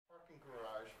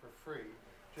free.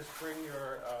 Just bring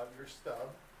your stub,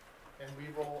 and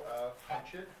we will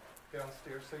punch it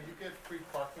downstairs. So you get free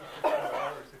parking for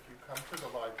 $2 if you come to the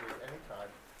library anytime.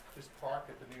 Just park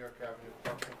at the New York Avenue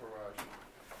parking garage.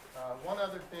 One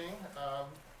other thing,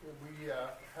 we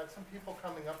had some people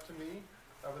coming up to me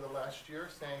over the last year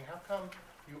saying, how come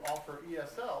you offer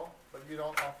ESL, but you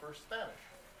don't offer Spanish?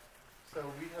 So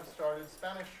we have started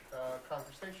Spanish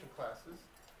conversation classes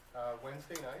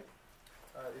Wednesday night.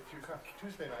 If you come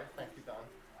Tuesday night, thank you, Don.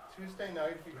 Tuesday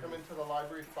night, if you come into the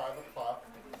library at 5 o'clock,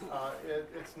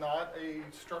 it's not a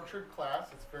structured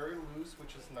class. It's very loose,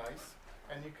 which is nice.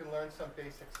 And you can learn some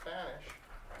basic Spanish,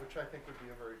 which I think would be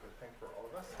a very good thing for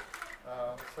all of us.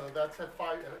 So that's at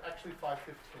actually 5:15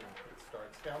 it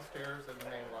starts, downstairs at the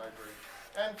main library.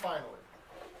 And finally,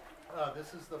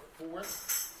 this is the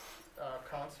 4th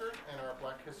concert in our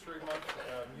Black History Month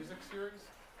music series.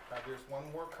 There's one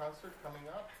more concert coming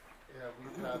up.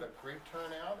 We've had a great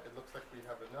turnout. It looks like we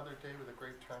have another day with a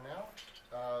great turnout.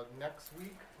 Next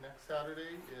week, next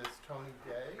Saturday, is Tony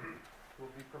Day, who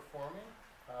will be performing.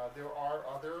 There are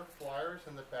other flyers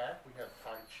in the back. We have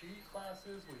Tai Chi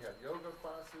classes, we have yoga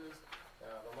classes.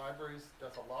 The library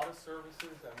does a lot of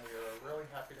services, and we are really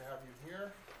happy to have you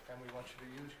here, and we want you to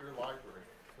use your library.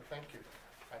 So thank you.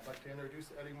 I'd like to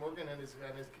introduce Eddie Morgan and his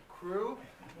crew.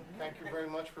 Thank you very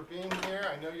much for being here.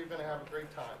 I know you're going to have a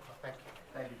great time. Thank you.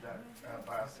 Thank you, Don.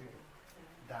 Bye.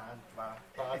 Don. Bye.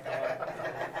 Bye.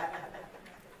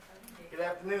 Good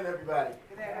afternoon, everybody.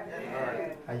 Good afternoon. All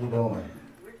right. How you doing?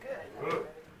 We're good. Good.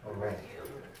 All right.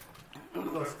 We're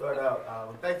going to start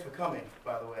out. Thanks for coming,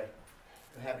 by the way.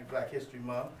 And happy Black History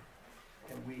Month.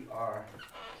 And we are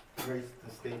graced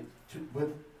the stage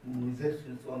with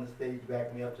musicians on the stage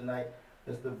backing me up tonight.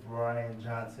 Mr. Brian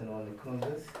Johnson on the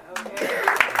congas. Okay.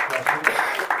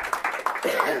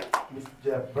 Mr.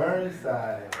 Jeff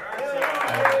Burnside.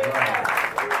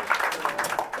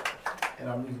 And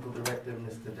our musical director,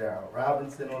 Mr. Daryl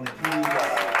Robinson on the keys.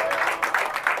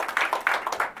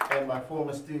 And my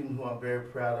former student, who I'm very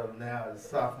proud of now, is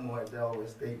sophomore at Delaware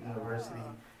State University,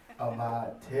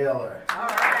 Ahmad Taylor. All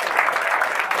right.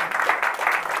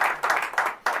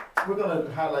 We're going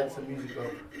to highlight some music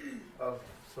of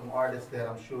some artists that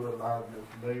I'm sure a lot of you are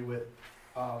familiar with.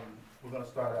 We're going to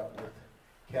start out with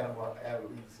Cannibal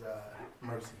Adderley's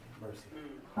Mercy, Mercy.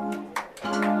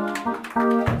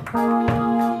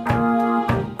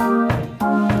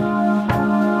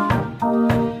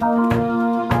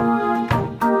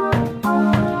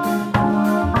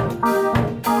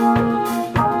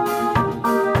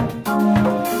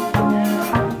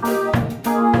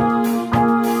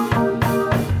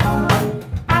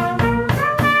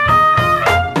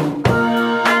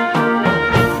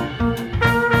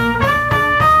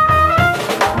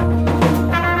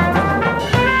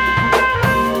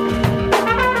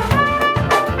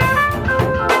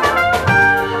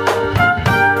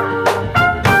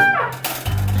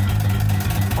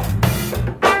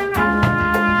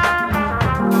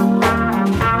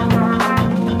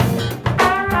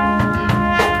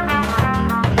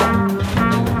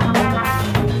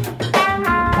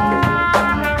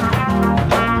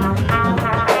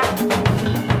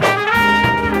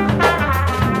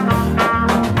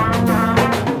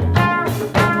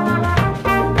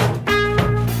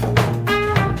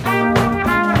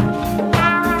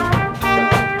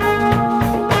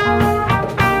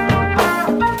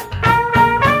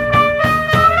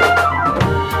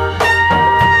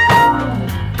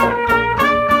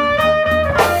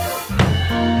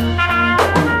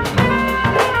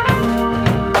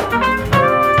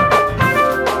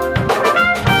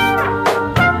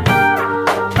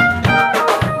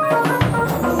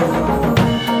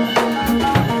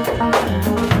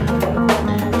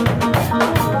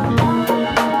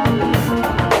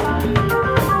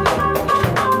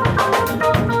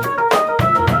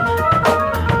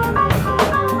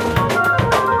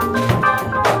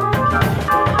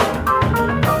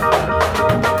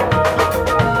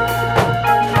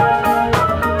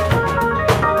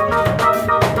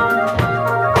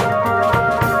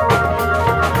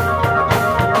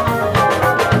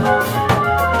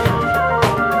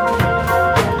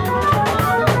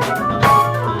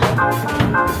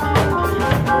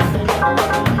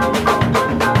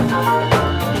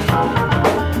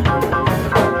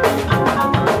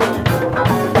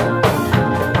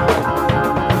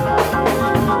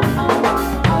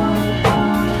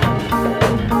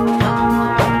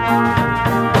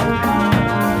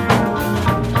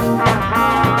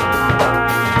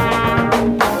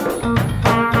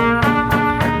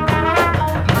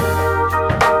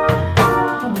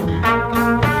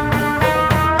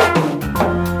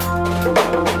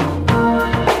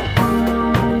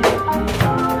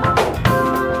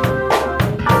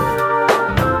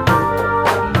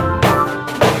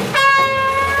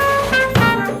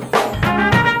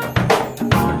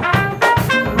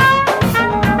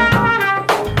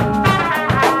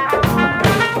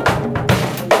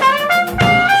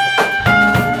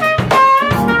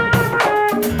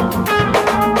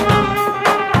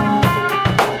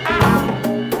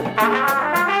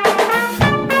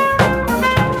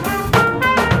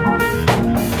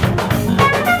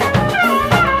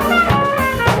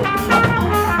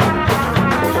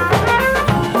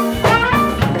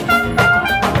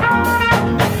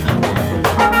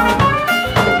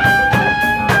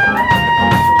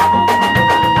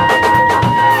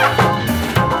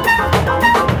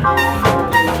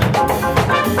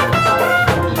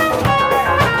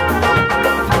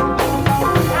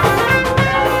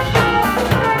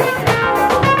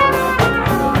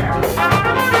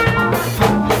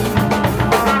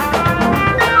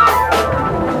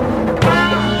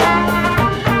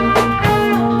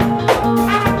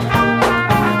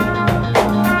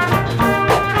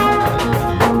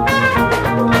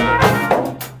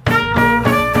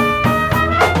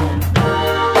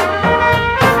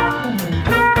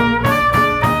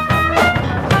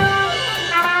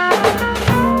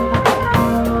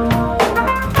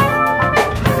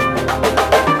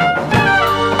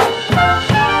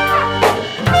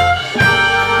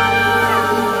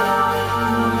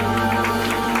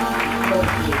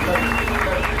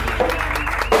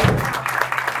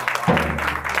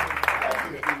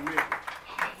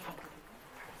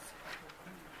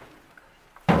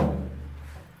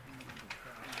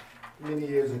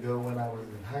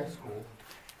 in high school,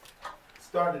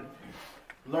 started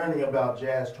learning about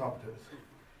jazz trumpeters.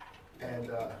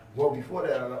 And well, before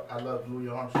that, I loved Louis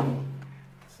Armstrong.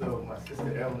 So my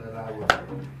sister Ellen and I would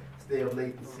stay up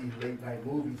late and see late night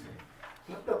movies.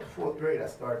 And up to fourth grade, I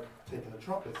started taking the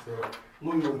trumpet. So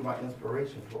Louis was my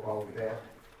inspiration for all of that.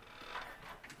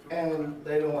 And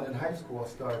later on in high school, I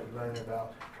started learning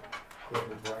about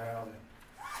Clifford Brown,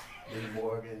 and Lee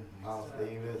Morgan, Miles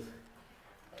Davis,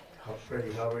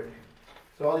 Freddie Hubbard.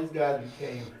 So all these guys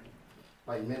became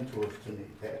like mentors to me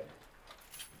that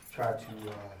tried to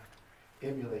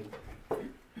emulate.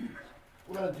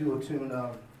 We're gonna do a tune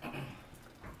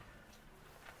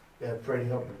that Freddie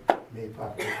Hubbard made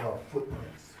popular called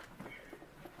Footprints.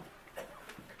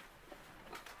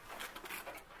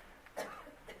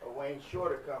 A Wayne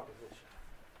Shorter composition.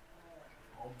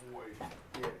 Oh boy.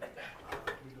 Yeah.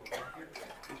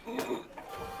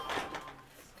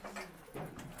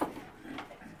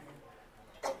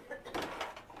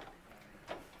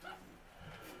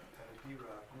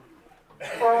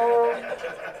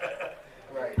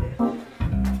 Right.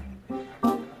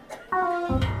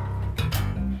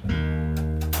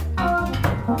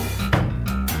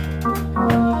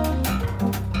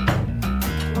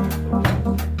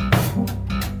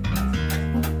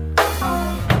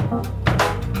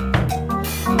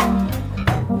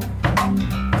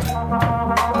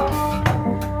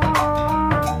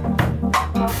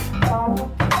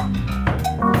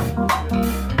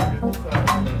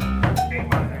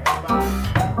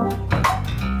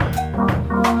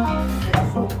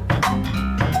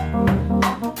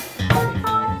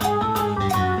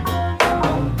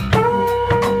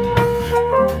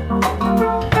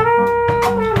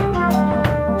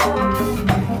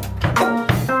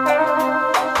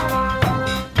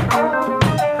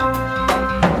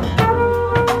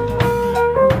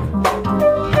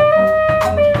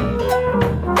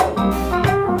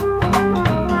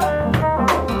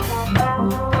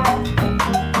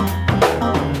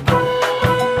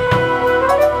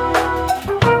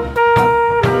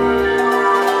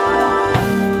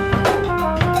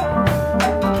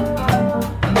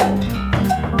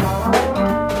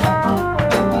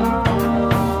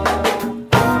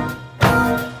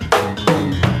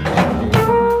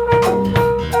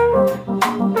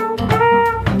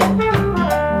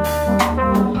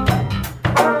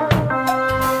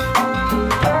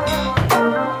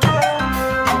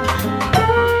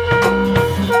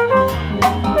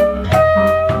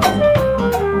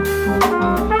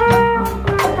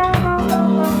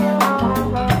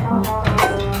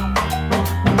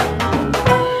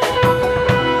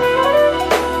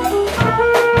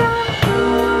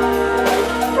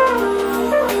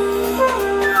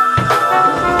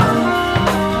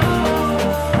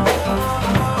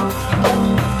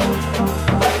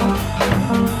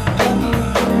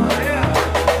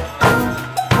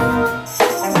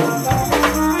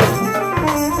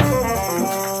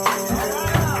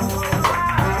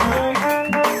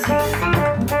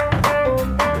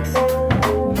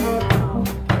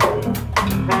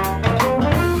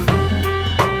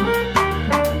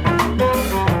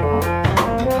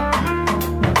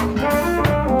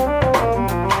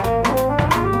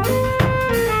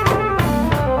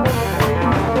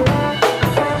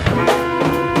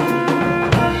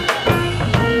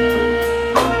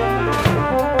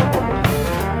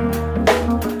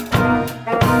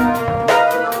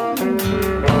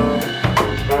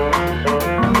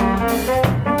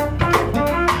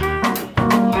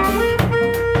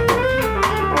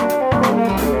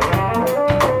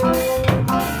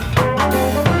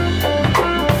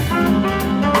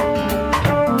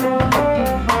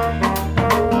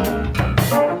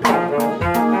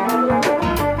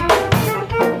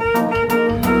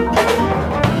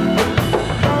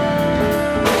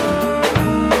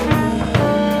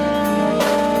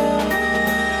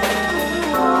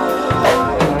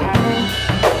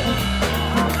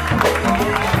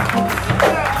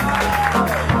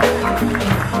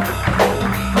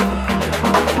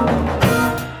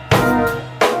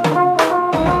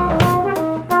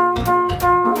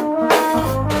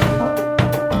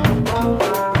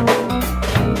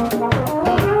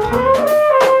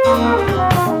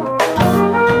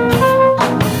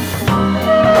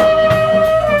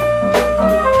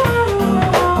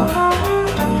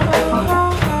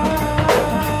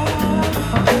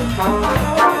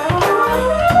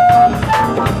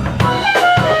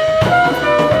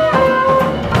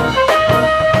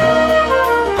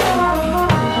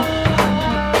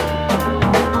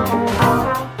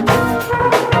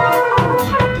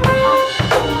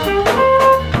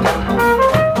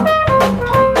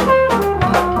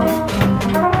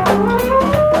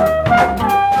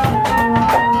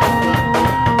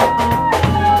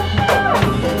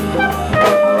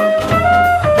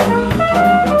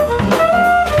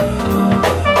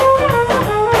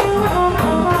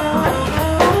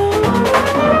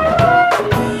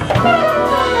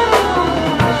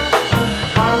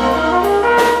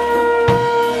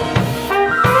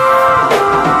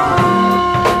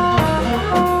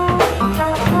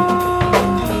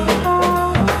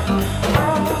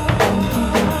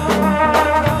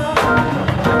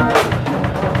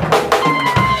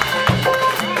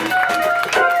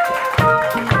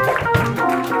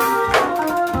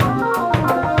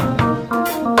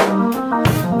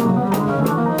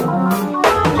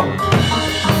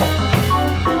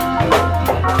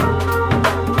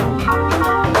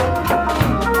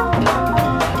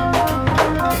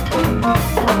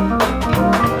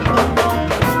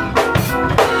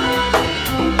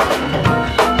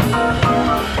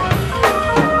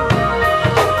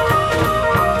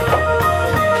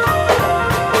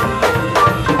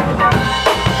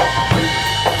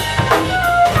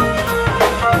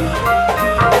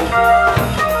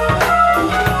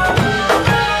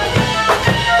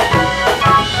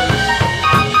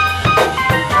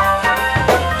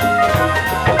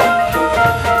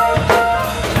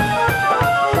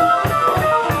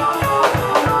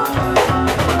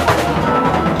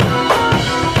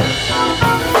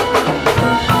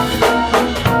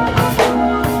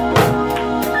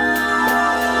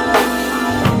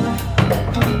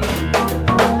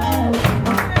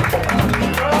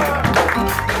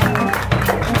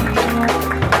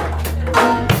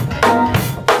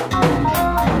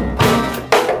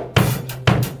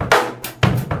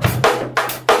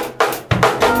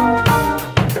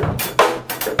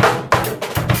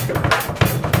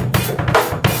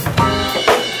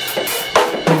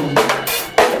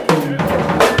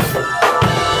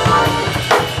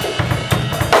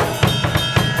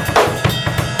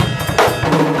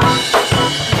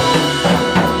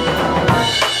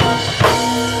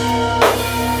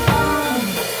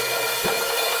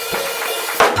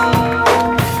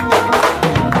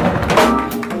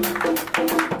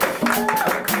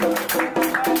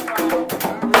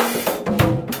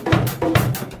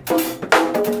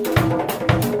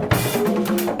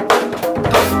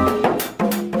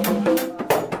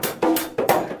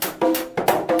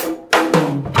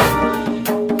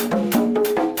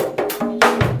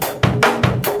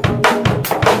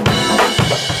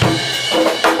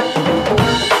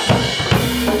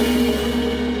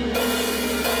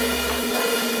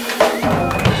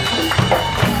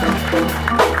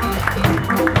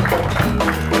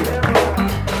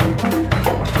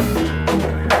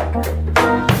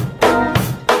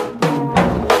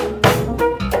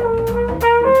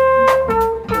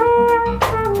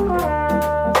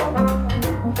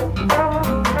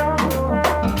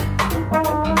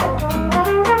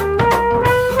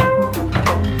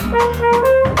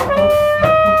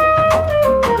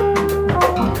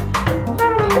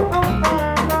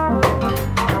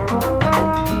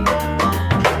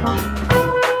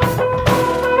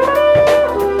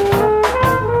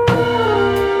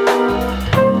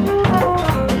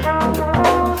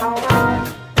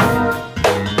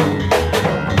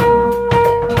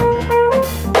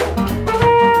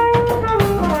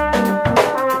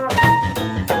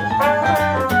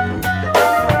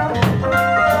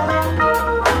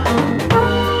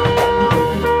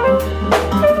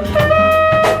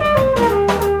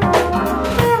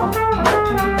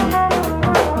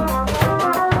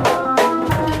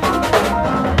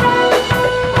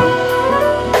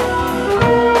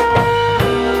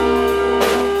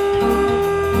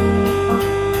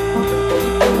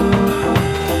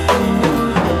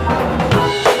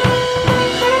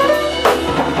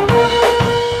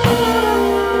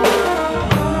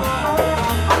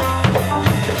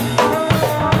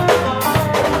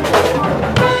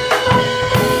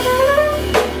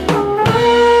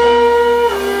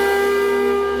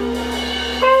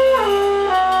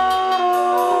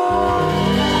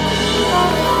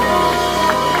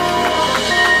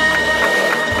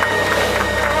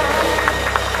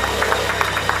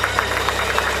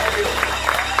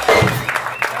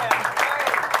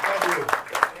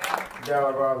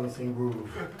 Robinson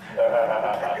groove.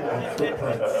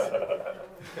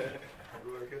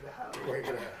 Work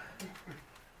it out.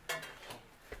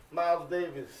 Miles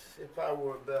Davis, If I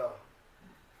Were a Bell.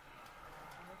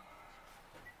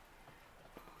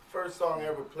 First song I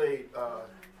ever played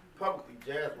publicly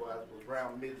jazz-wise was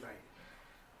around midnight.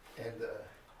 And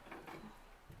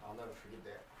I'll never forget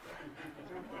that.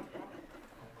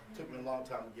 Took me a long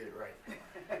time to get it right.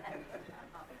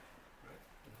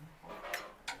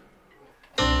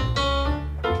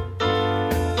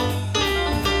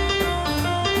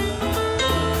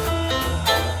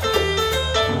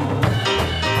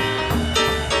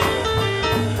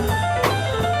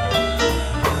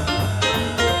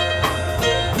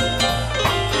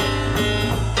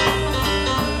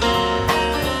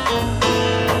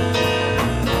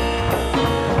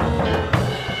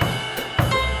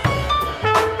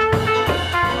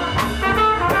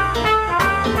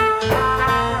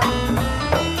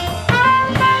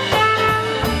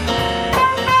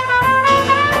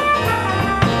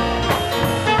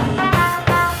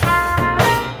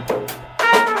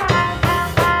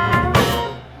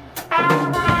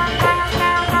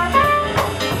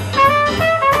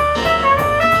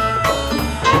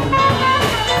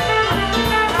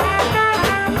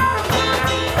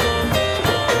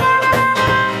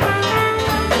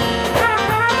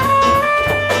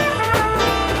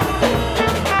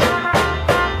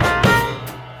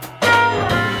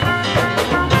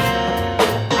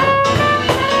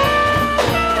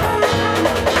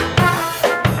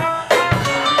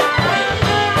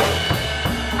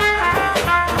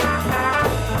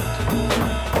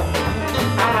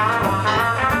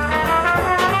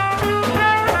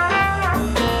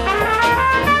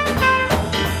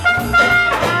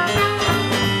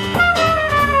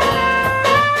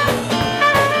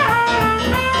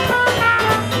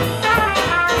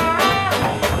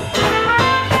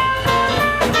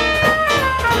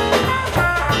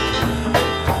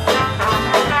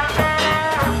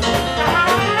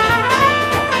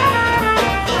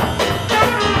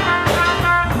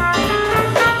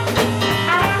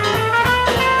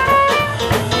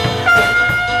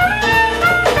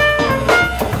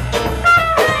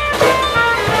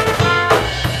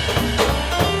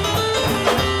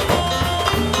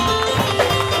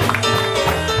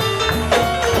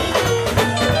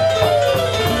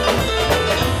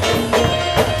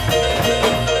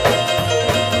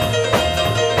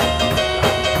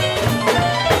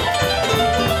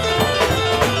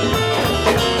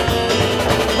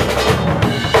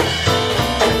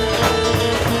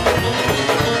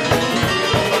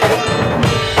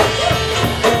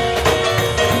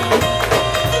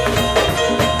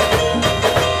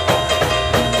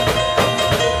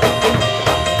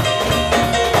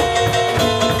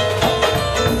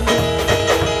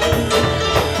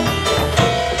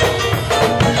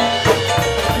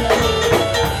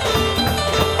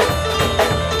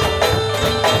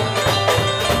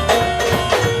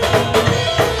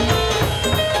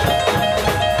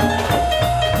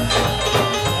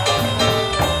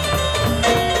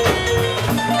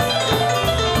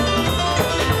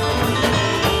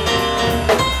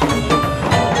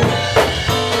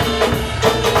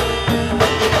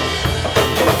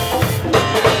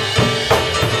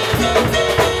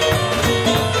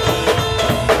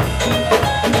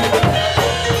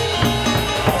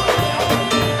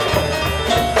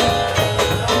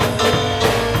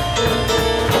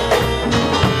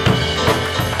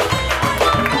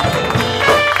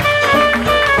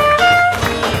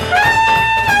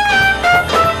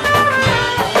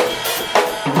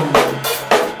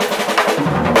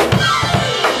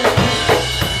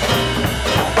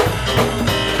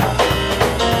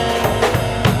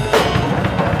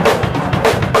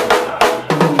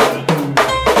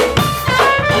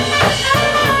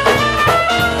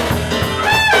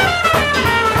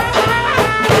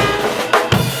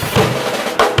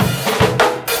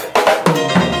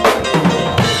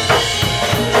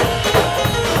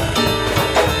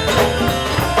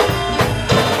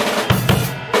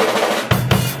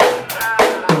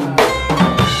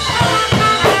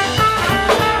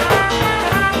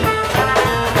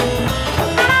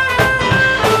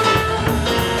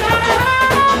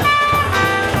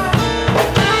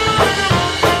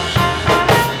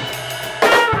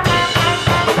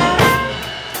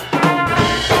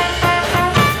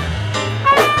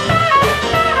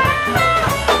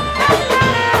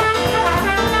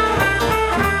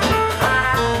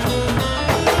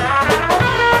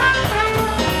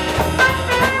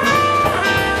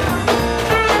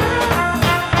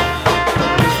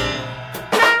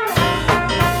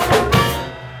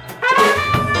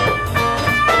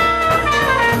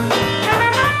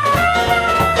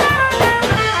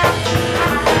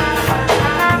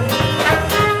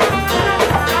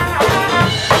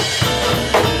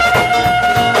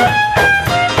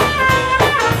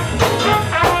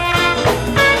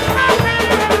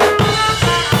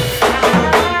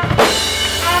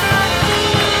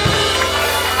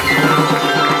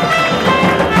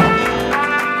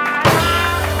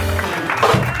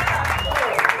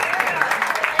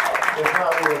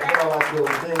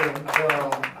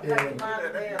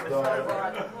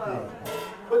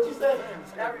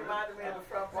 reminded me of the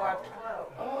front bar of the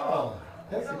club. Oh,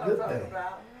 that's a good thing.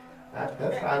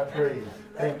 That's high praise.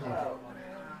 Thank you.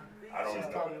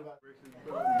 She's talking about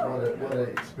what an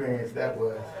experience that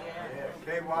was.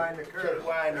 KY and the curve.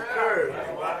 KY and the curve.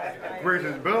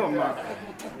 Greatest Belmont.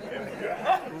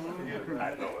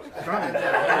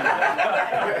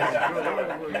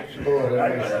 Lord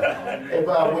have mercy. Hey,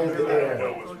 Bob, where's the air?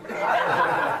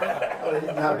 Oh, he's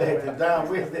not back to down.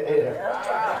 Where's the air?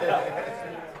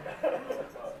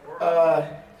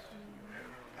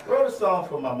 Wrote a song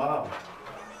for my mom.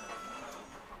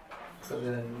 Because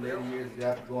in later years,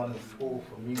 after going to school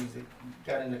for music,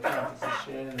 got into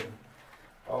composition and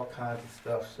all kinds of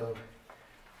stuff. So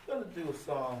I'm going to do a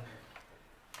song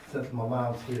since my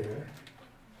mom's here.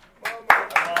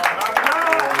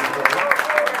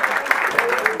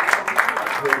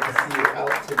 Great to see you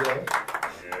out today.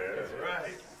 Yeah, that's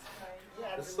right.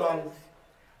 The song,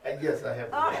 yes, I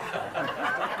have.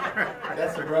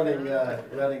 That's a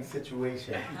running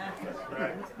situation.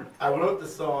 I wrote the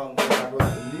song when I wrote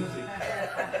the music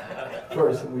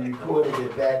first, and we recorded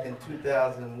it back in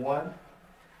 2001,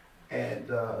 and it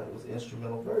was an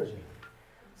instrumental version.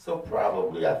 So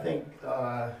probably, I think,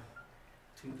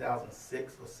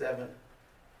 2006 or 7,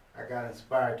 I got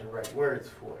inspired to write words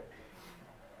for it.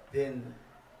 Then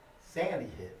Sandy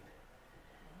hit,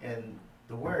 and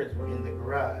the words were in the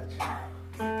garage,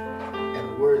 and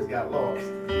the words got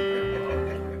lost.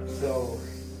 So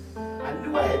I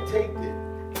knew I had taped it,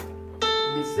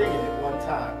 me singing it one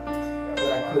time,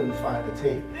 but I couldn't find the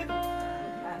tape.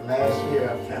 Last year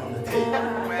I found the tape.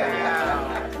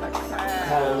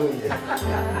 Hallelujah.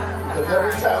 Because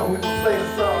every time we would play the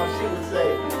song, she would say,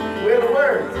 "Where the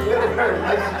words? Where the words?"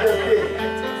 Like she just did.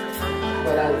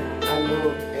 But I knew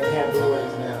it had the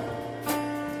words now.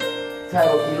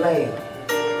 Titled Elaine.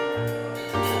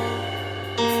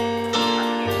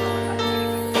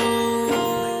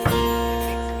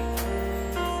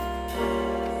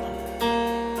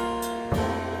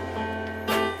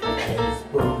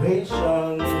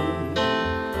 Inspiration,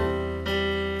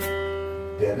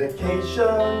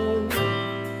 dedication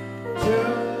to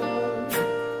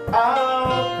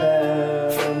our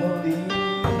family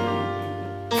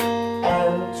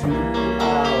and to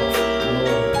our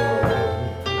Lord.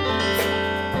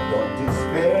 Don't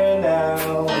despair now.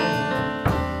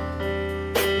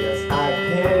 Yes, I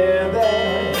care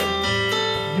that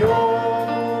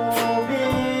you'll be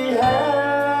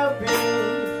happy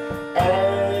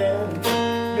and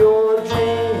your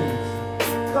dreams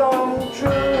come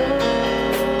true.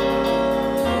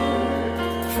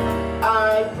 I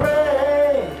pray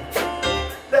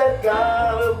that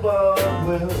God above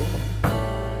will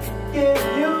give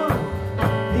you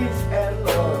peace and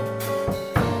love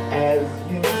as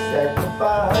you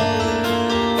sacrifice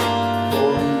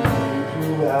for me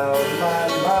throughout my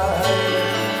life.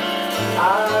 I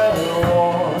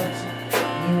want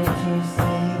you to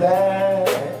see that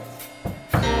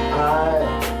I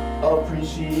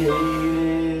appreciate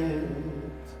it.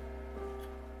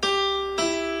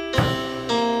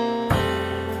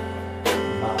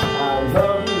 I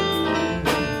love you.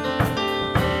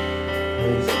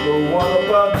 There's no one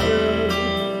above you.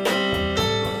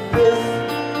 This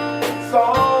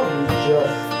song is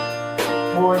just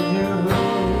for you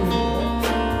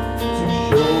to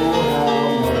show how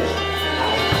much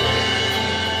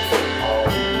I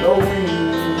know you.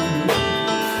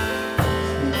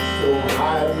 Speak so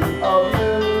highly of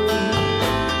you.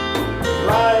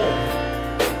 Life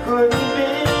couldn't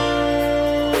be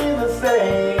the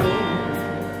same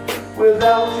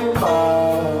without you,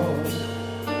 Mom.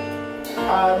 I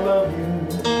love you,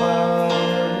 Mom.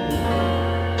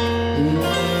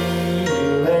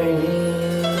 Elaine.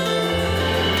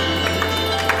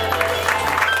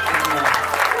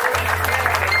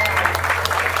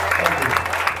 Thank you.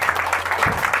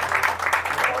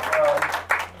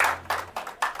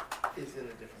 He's in a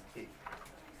different key.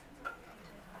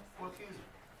 What key is it?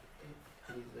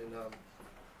 He's in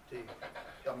D.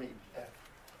 I mean F.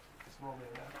 It's normally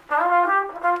in that.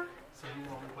 So you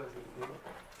normally plays it with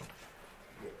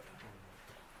Yeah.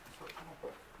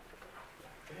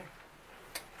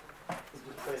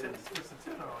 It's a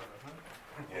tenor on it, huh?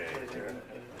 Yeah,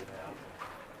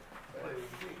 Play it in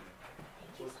D.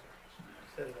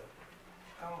 Set it up.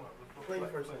 I don't know. Play the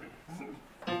first one.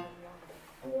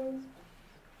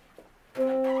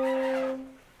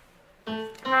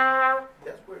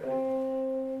 That's where it is.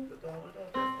 That's the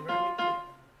right key.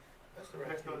 That's the right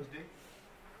Next key. note is D.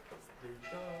 There you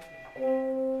go.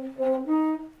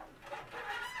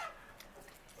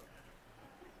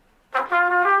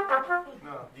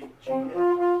 No. D, G, F.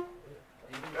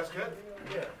 That's good?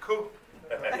 Yeah. Cool.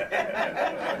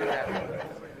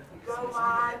 Go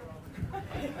live.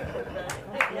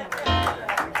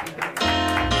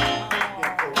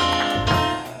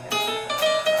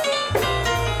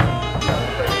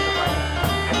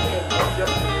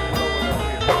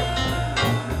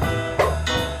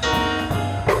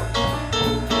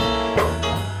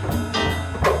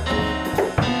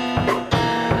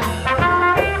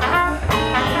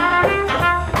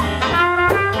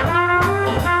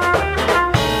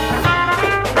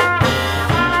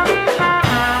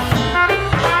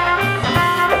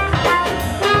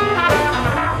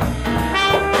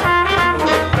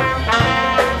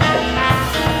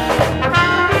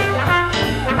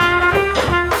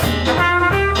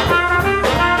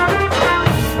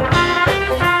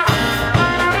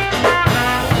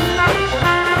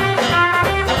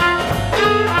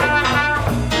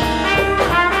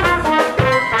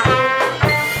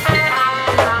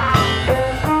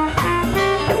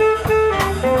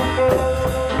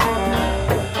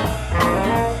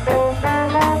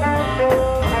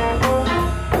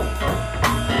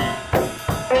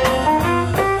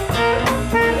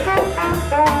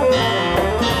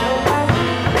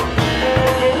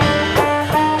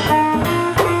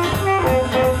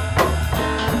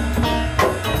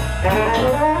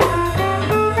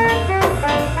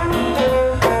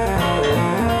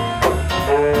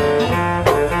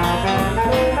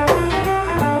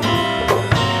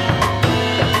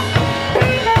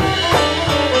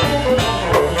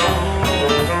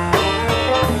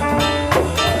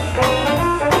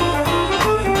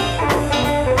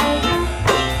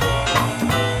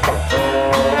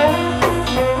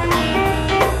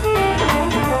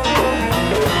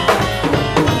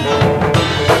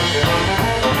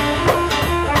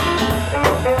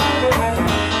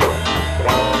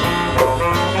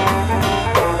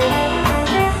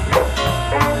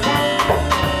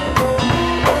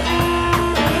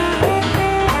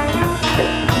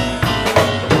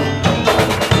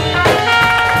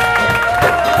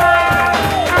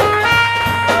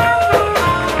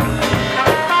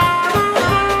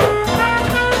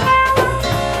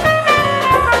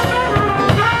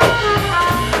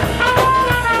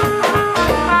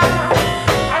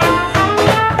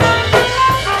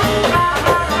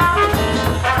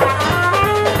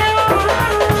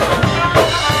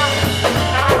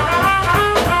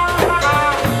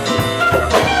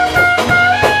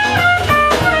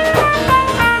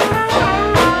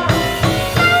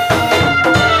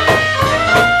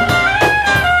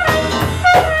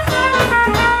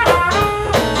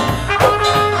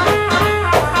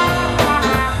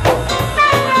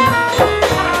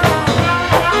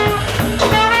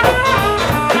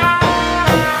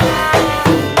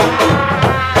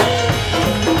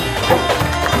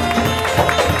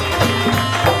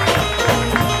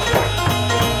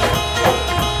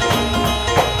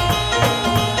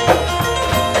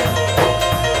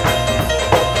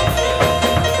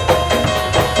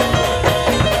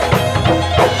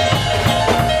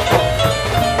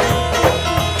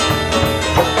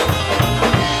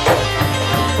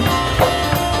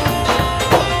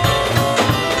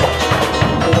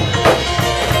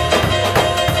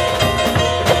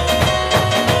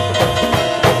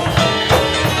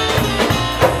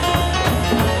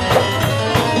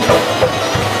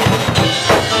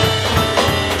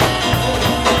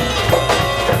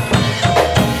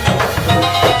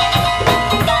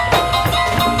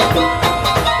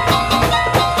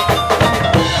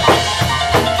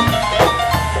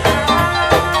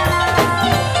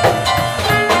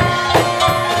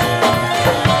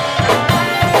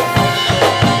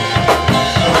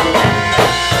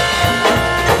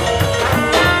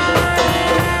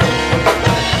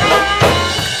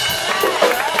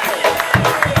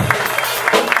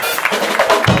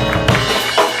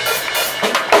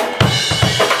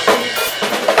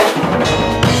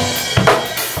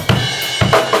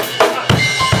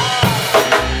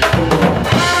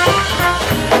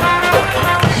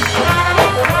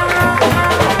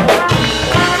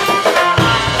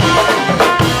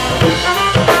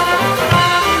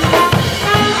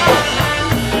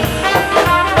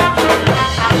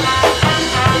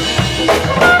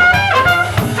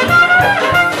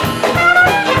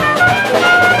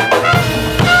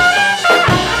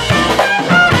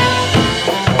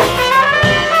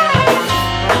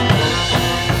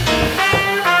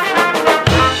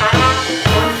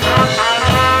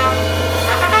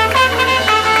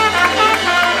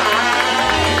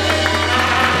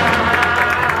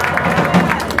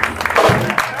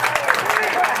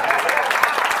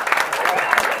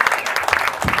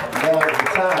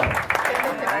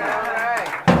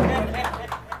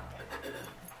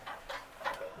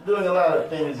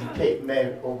 things in Cape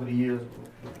May over the years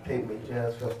with the Cape May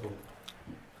Jazz Festival.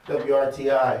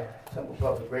 WRTI, Temple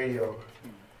Public Radio,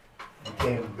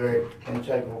 became a very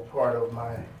integral part of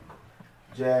my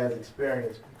jazz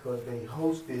experience because they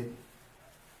hosted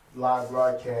live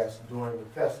broadcasts during the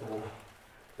festival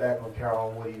back when Carol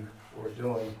and Woody were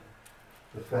doing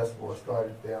the festival. It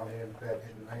started down here back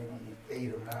in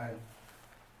 98 or 9, I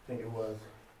think it was.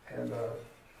 And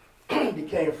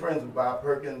became friends with Bob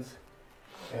Perkins,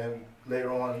 and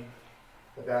later on,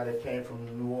 a guy that came from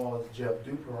New Orleans, Jeff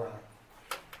Duperon,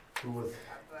 who was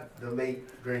the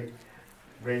late, great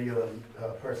radio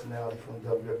personality from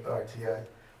WRTI.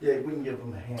 Yeah, we can give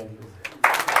him a hand. He was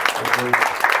a great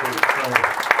friend.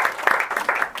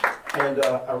 And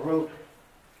I wrote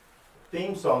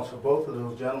theme songs for both of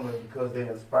those gentlemen because they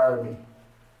inspired me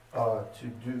to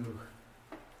do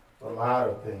a lot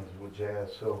of things with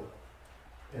jazz. So,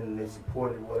 and they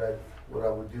supported what I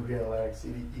would do here in Atlantic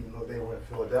City, even though they were in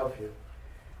Philadelphia.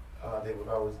 They would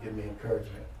always give me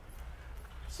encouragement.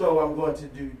 So I'm going to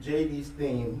do JD's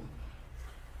theme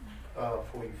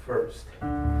for you first.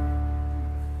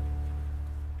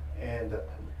 And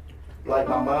like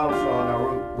my mom's song, I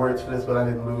wrote words for this, but I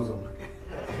didn't lose them.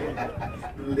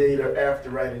 Later, after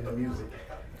writing the music,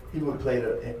 he would play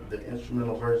the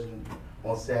instrumental version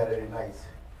on Saturday nights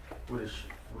with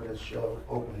his show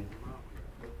opening.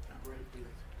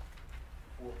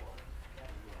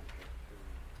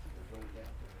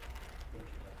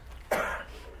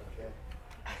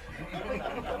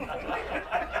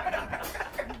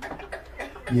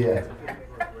 Yeah.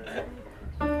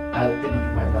 I think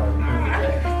you might not remember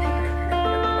that.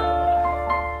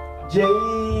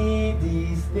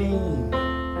 JD's theme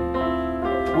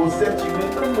will set you in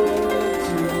the mood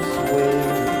to swing.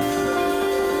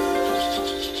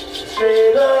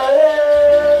 Straight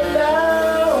ahead,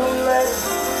 down, let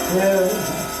him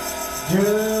do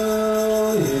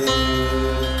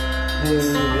his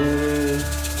thing.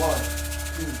 1,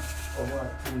 2, or 1,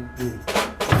 2, 3.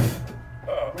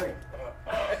 Great.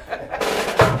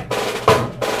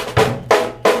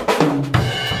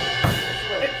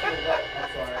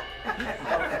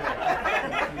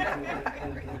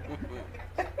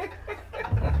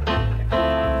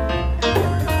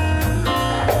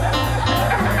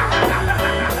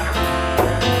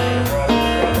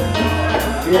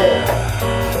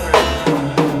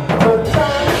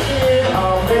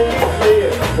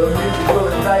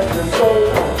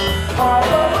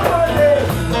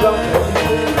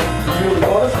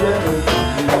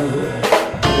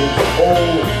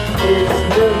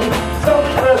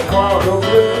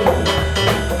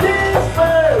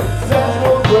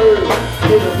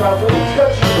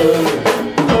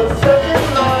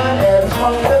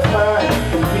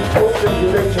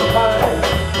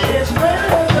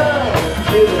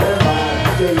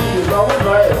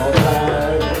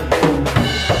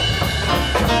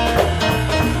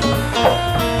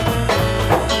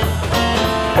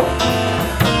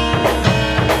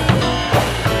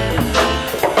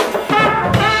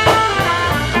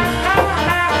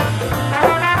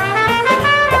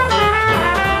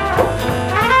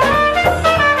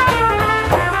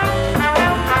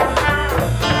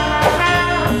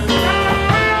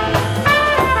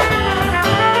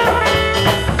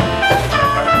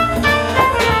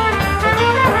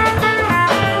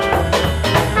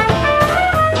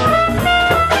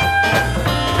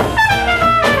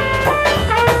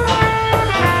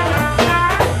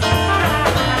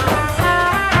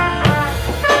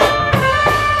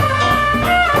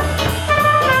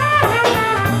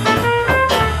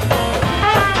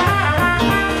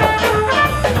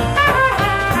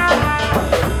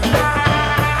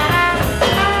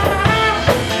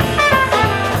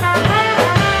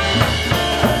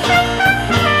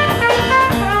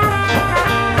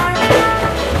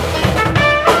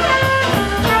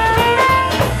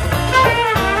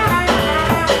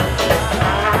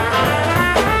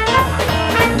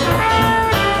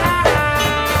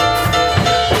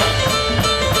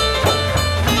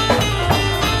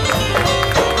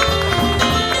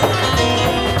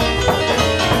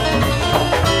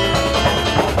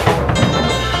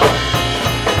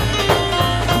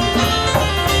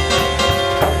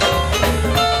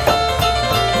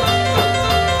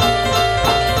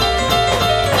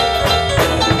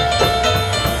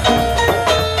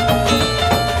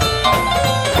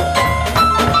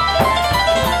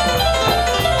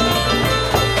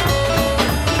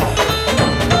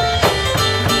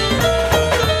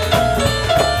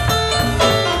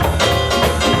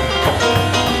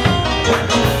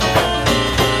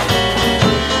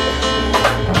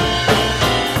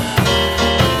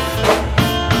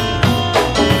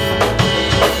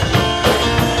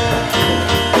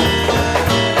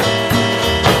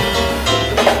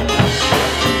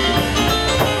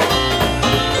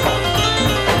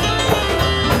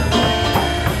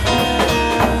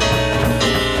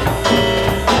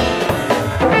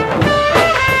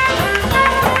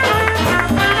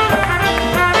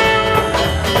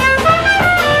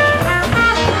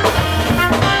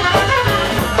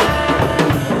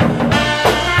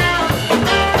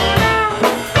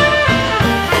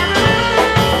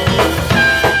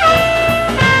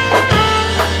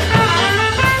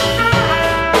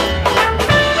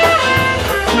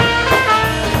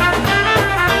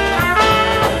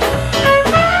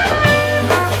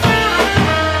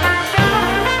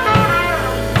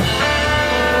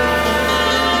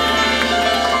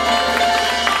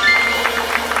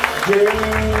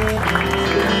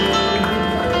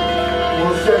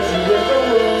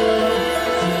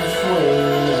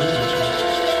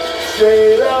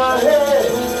 straight ahead.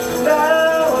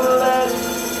 Now let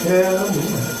him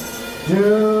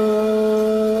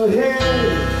do his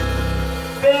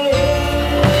thing.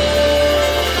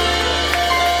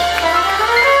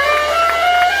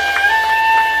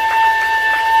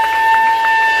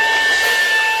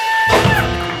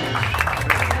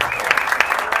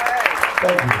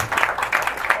 Thank you.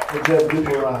 We're just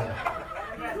people around.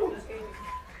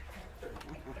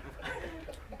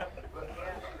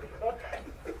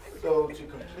 So to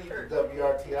complete the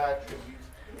WRTI tributes,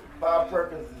 Bob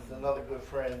Perkins is another good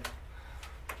friend,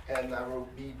 and I wrote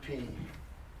BP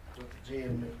with the G.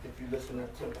 And if you listen to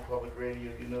Temple Public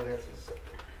Radio, you know that's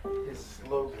his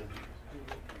slogan.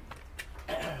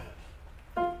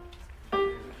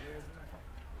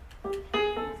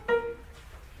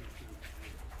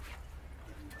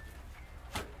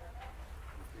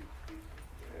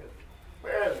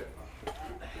 Where is it?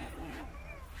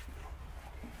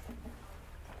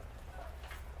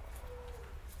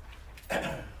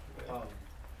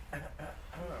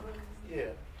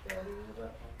 Yeah.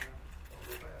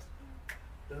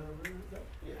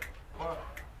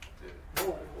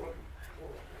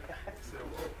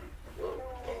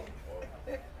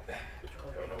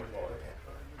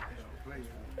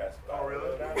 Oh,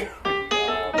 really?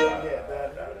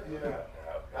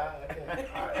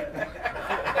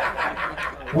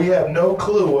 We have no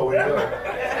clue what we're doing.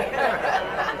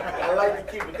 I like to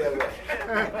keep it that way.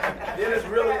 Then it's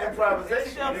really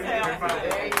improvisation.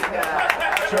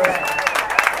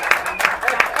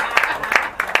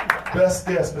 Best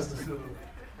guess, Mr. Sulu.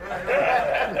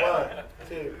 1,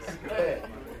 2, 3.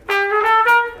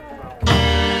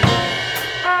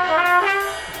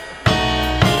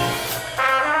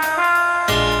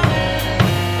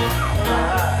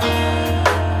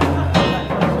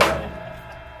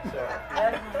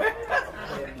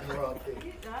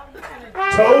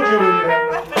 Told you we didn't have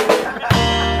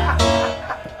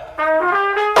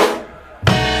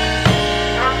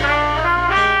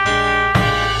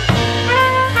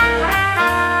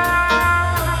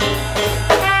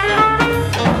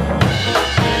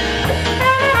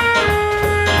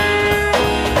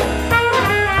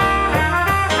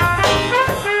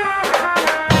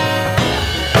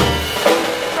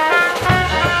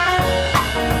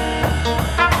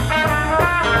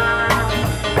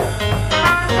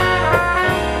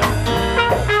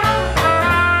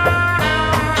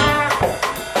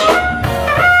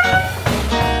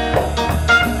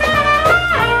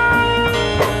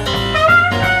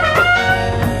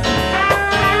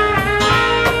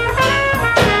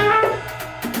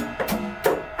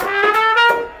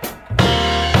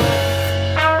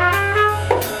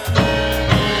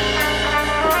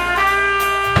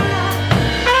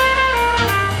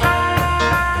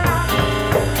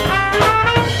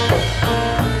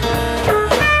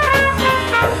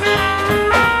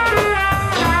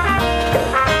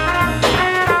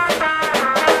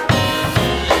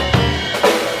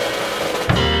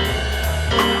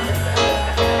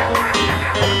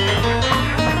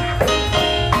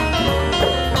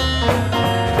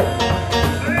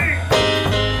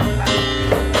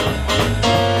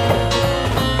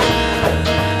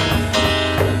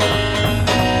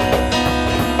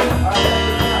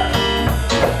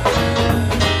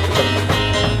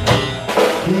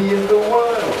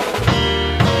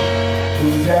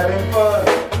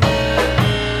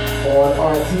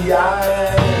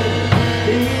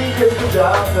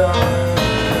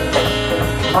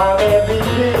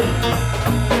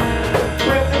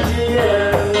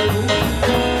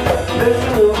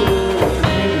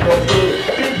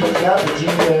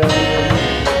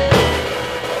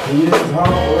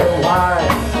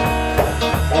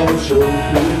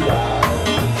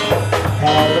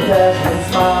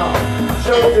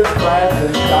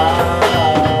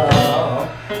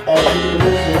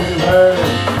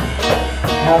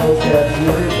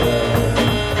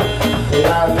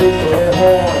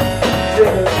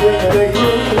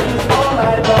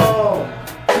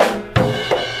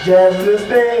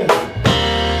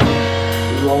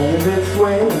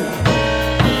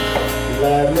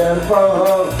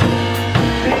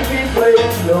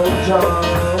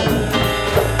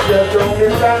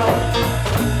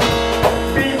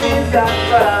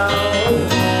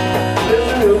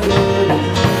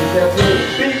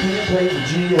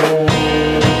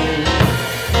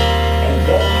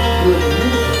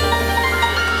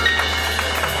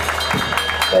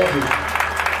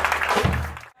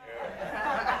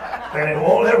and it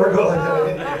won't ever go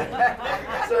like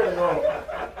that. Certainly won't. You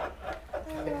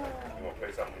want to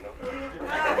play something else?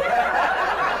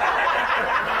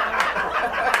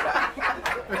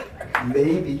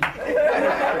 Maybe.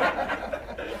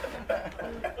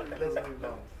 Let's move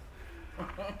on.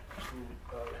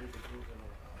 lead the group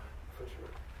for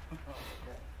sure.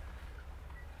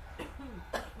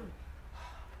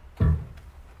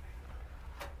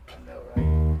 I know, right?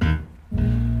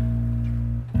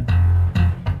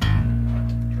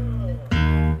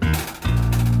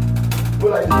 We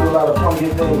like to do a lot of funky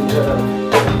things that are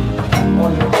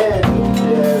on the edge of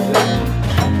jazz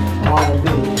and R&B.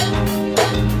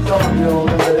 Some of you will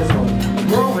remember this one.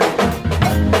 Grooving.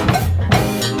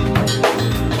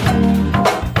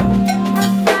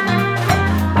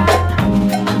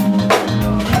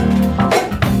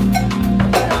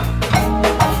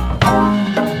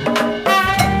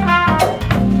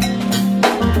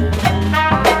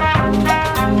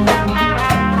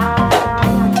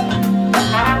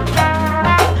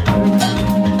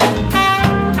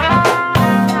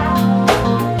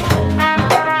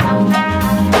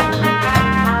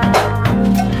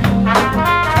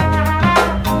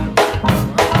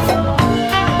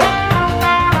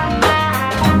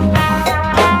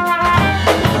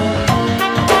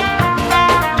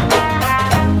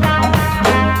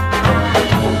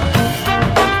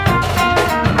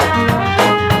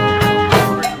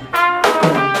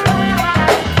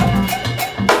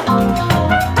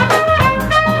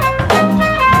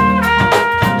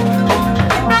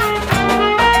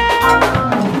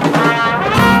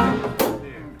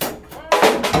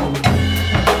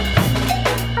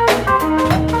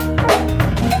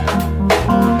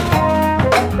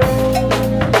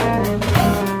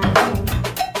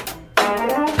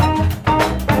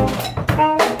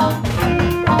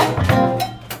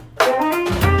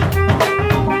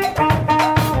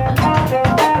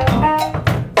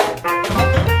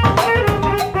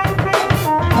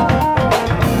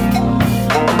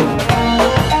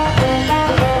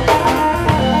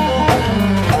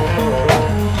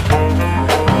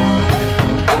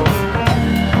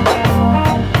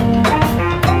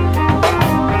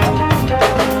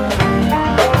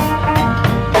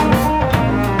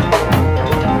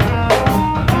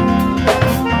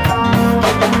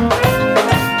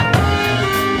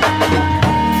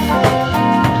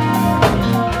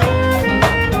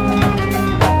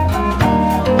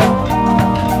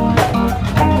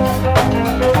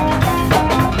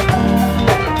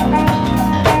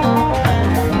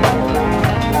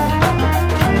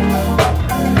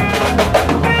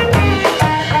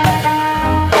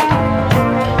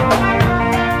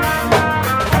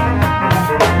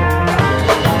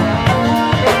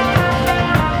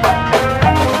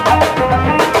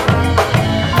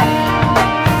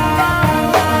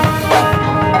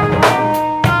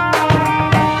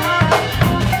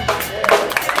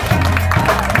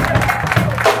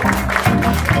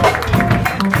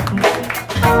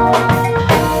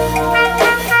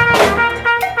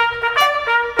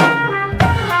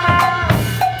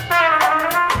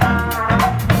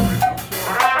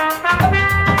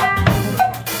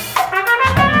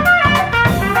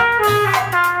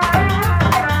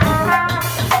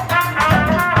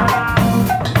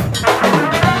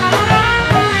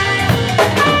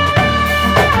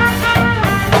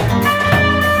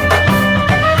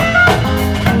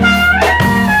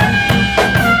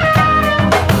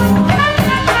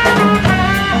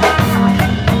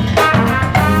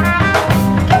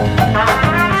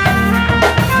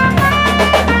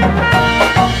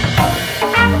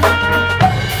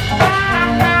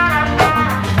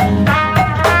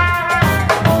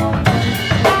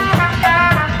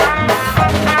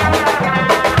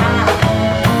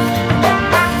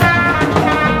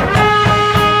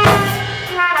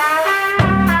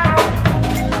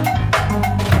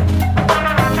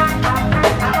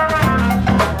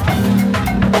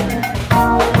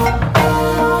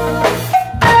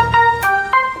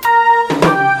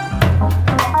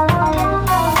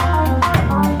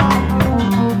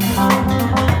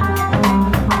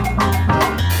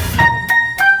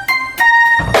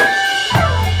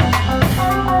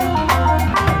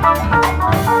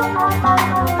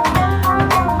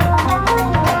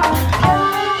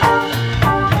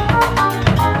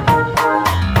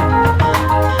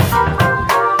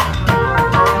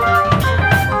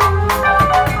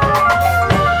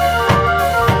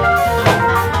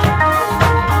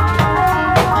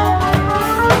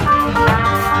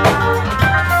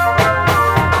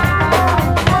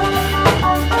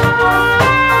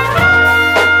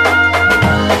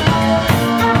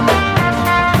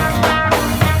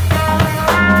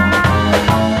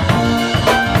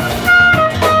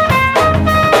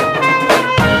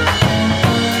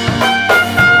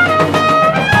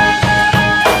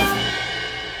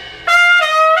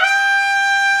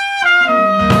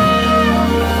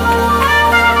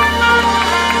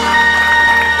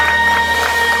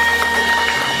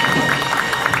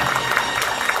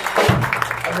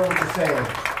 saying,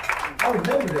 I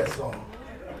remember that song.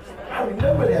 I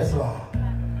remember that song.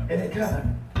 And it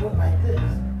kind of went like this.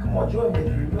 Come on, join me if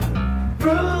you remember.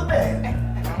 Grooving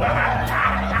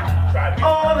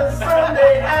on a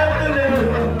Sunday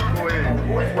afternoon. Go ahead.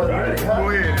 Go ahead. Go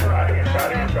ahead. Try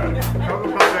it again. Talk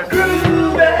about that.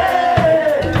 Grooving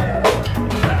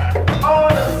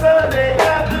on a Sunday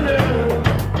afternoon.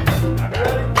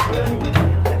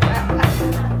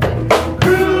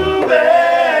 Grooving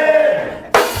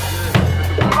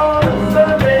on a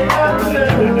Sunday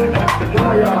afternoon. Come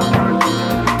on, y'all.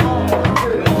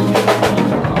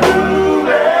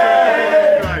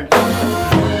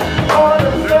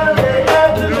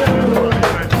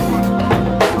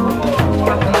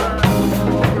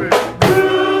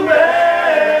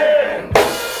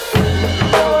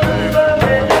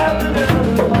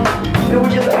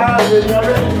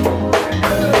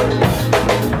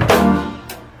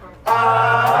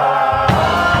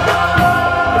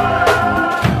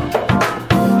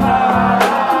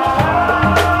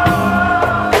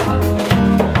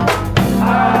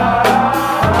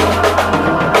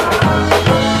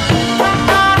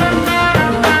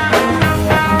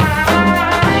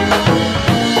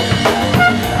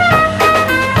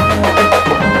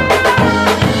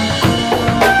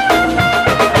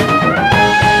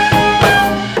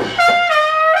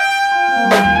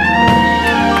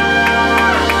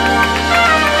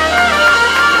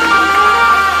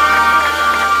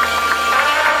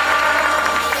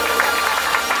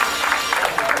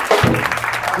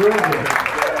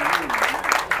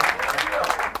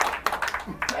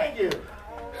 Thank you.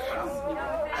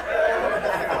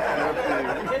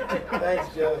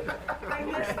 Thanks, Joe.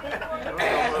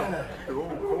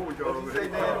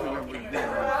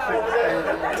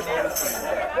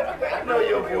 I know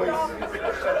your voice.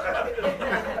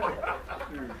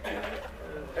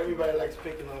 Everybody likes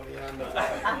picking on me, I know.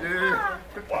 Yeah.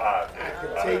 Wow. I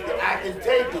can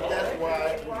take it, that's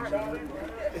why.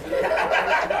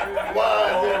 Why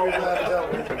is everybody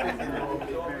always picking on me?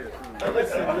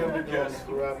 Let's see what we're doing, Mr.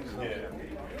 Robinson.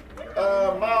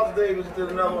 Miles Davis did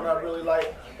another one I really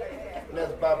like, and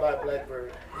that's Bye Bye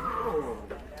Blackbird.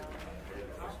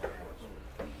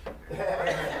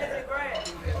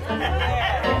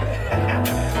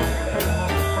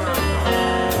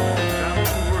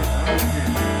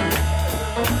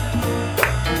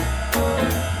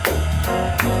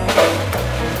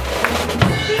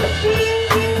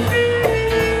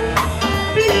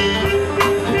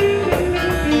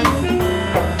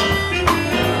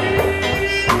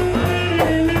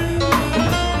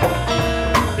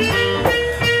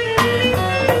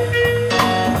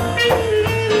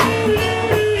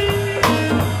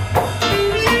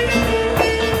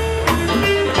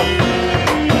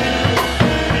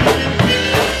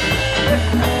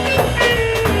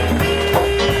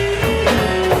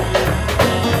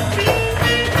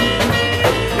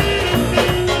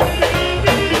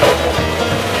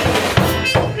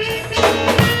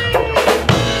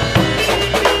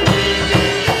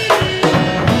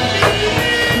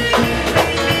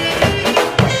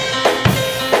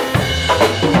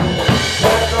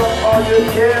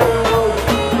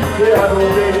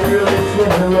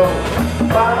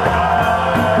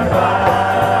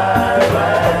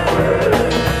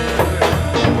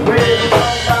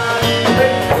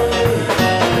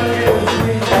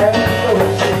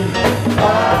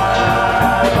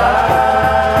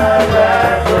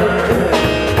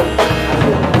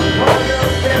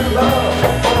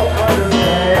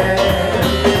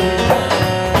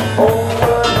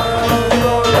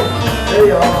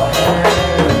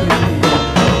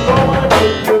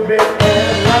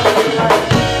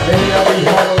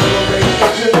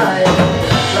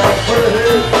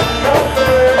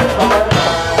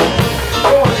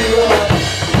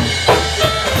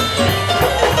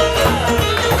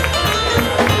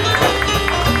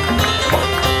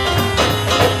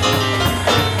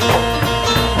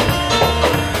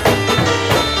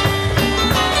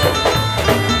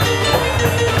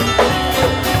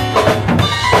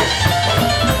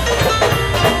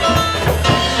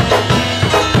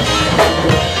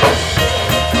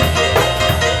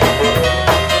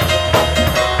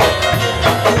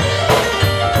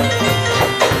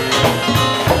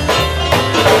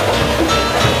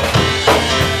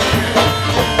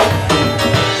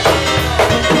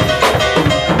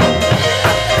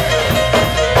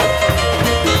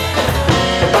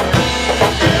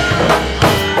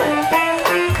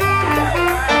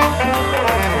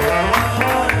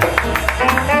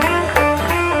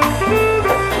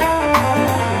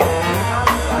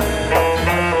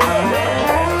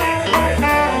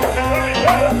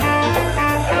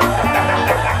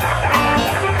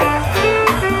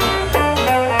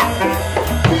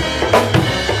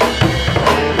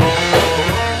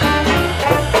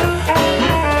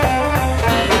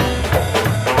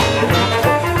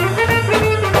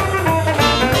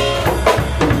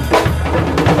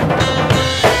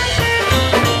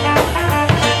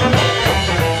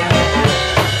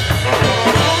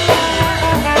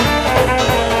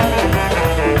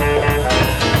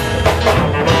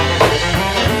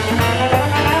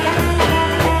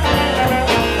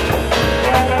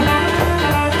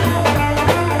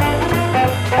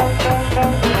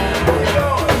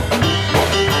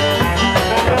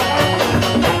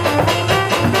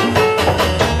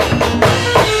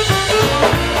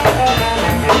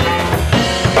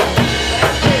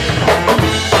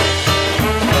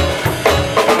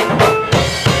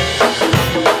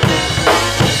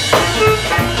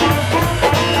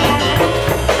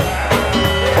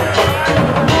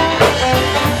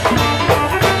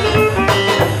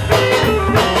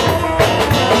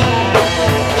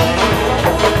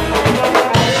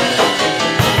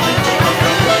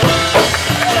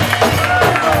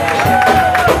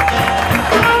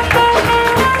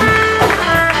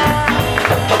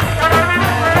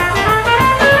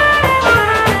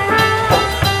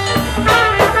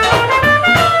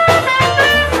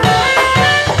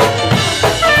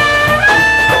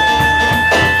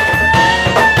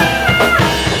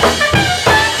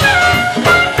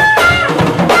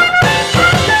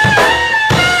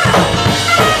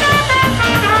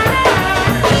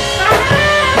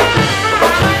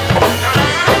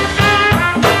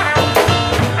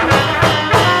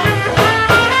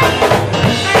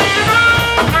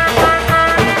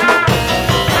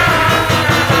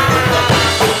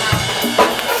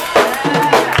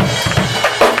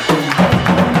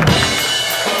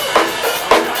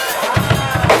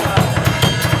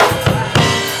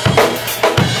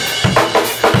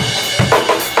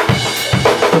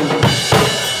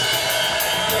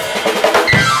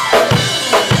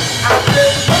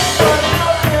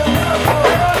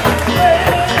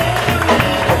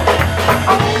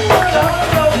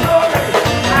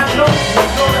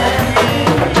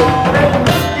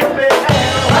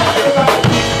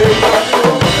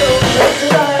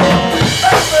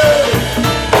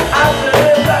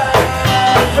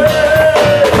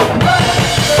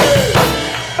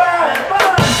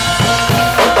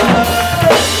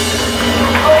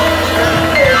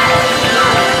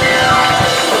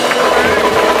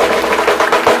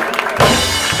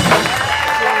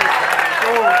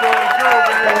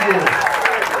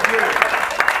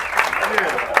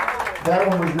 That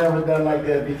one was never done like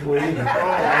that before either.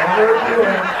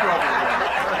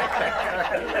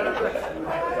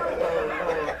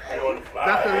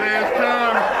 That's the last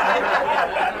time.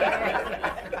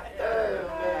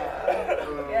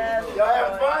 Y'all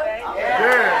having fun?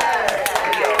 Yeah.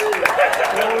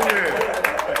 Oh, yeah.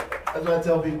 That's what I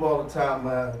tell people all the time.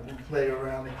 We play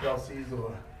around in Kelsey's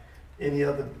or any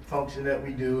other function that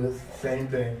we do. It's the same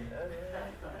thing.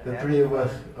 The three of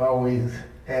us always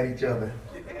add each other.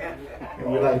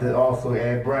 And we like to also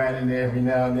add Brian in there every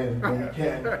now and then when we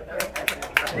can. Yeah.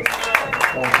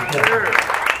 Oh,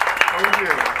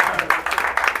 yeah.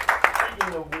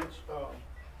 Speaking of which,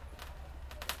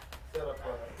 set up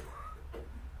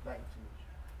night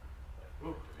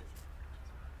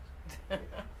to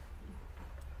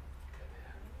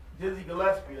Dizzy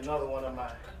Gillespie, another one of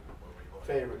my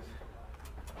favorites.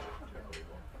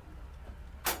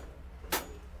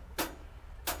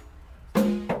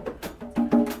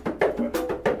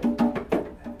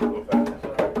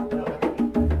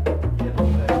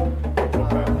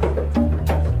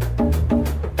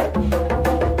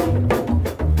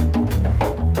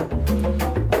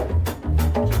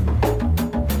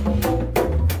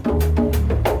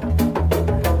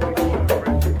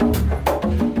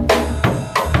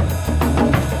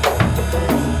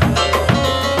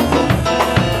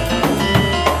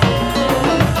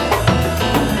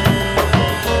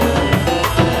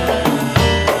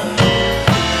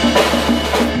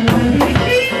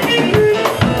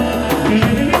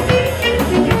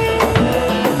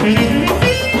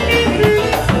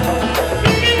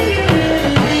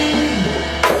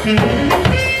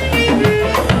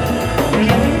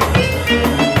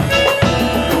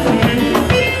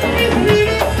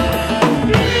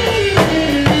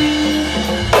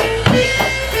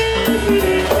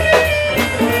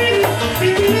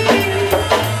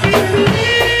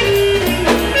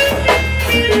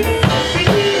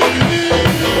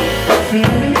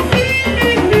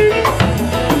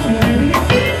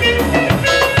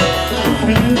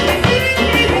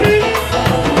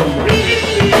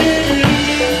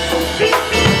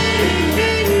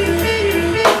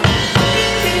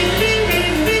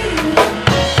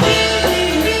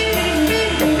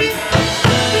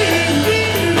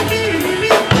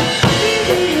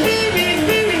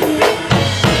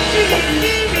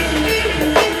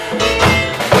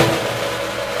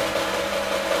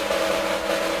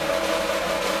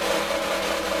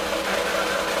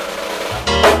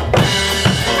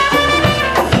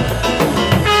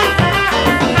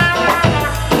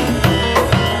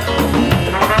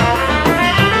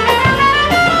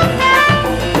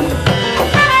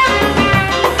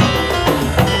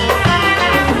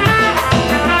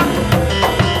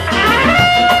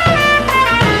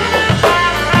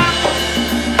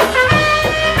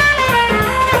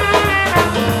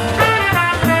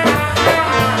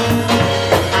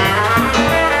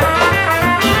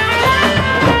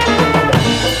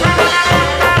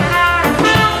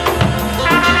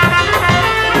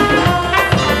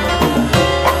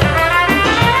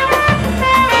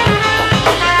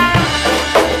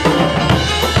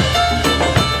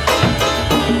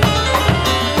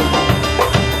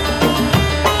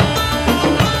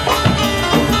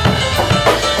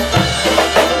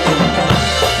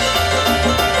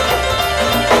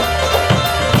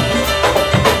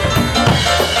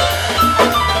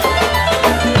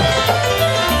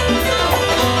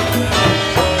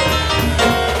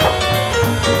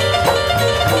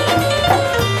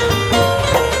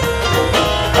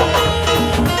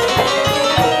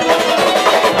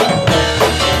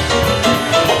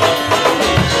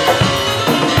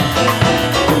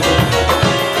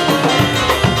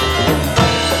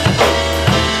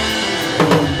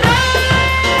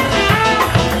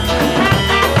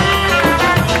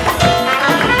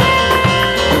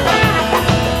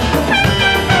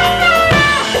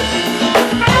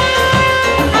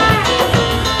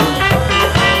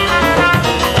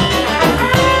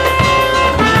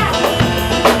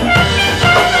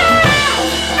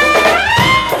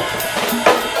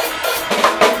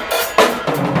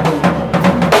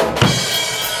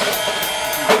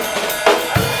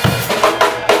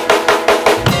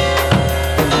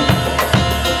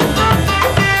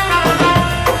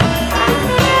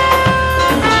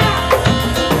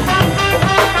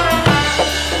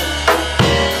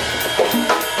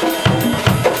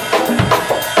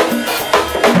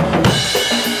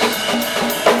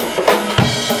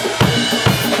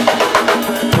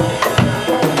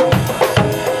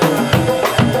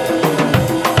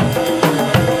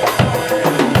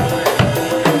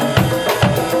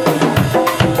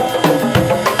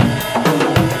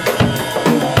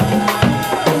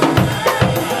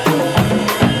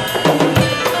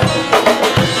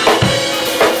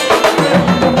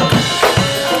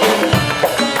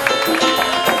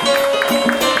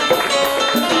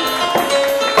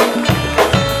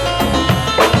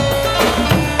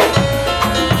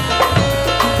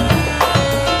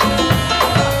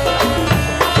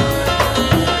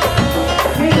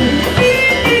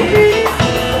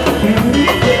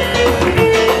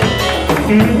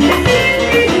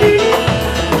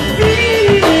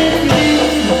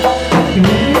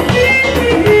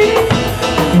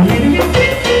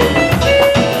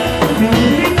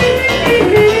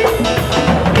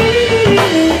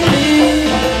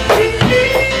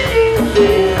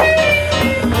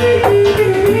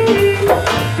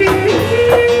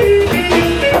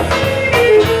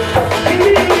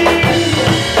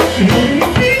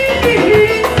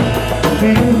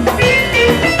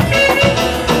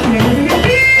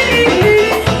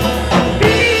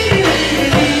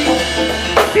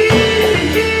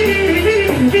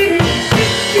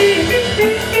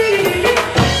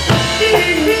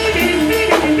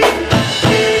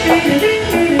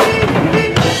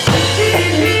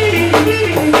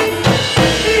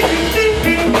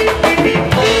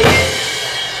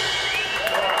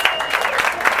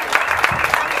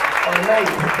 night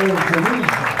in Jerusalem.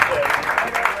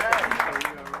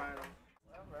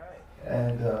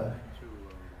 And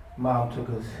Mom took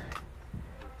us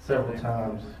several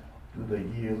times through the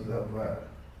years of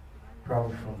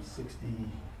probably from 69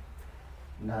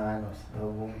 or so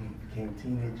when we became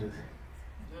teenagers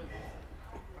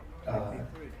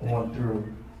on through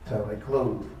till they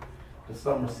closed the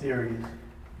summer series,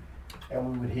 and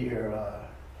we would hear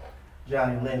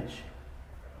Johnny Lynch,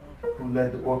 who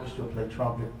led the orchestra, play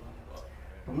trumpet.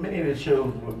 But many of the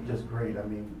shows were just great. I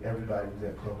mean, everybody was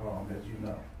at Club Harlem, as you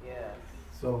know. Yes.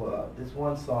 So this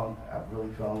one song I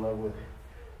really fell in love with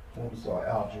when we saw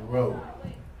Al Jarreau.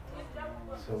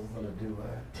 So we're gonna do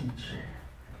Teach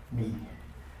Me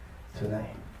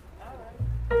tonight.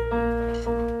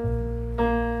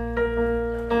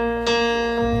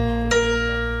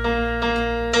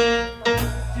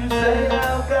 You say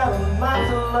I've got a lot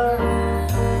to learn.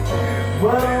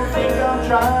 Well, I don't think I'm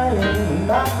trying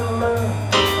not to learn.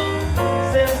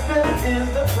 Since this is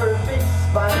the perfect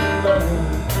spot to learn,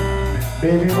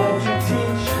 baby, won't you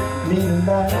teach me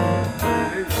tonight?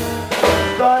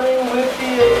 Starting with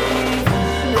the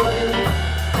ABC of it,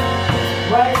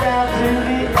 right down to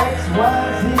the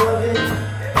XYZ of it.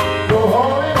 Go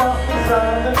holding up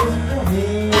beside the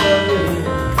mystery of it.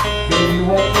 Baby,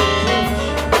 won't you teach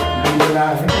me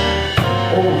tonight?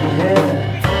 Oh yeah,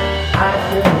 I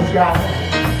see the sky,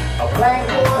 a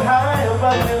blackboard high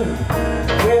above you.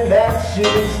 When that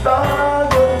shooting star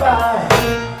goes by,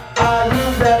 I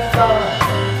use that star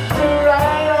to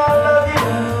write I love you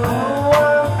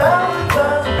 1,000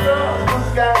 times across the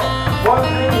sky. One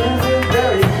thing isn't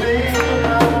very clear,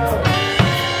 my love.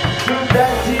 Should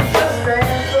that teacher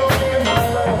stand so near, my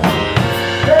love?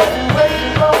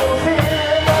 Graduation almost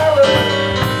here, my love.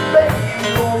 Baby,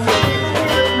 you won't teach me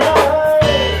tonight.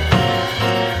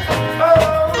 Oh,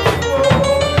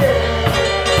 yeah.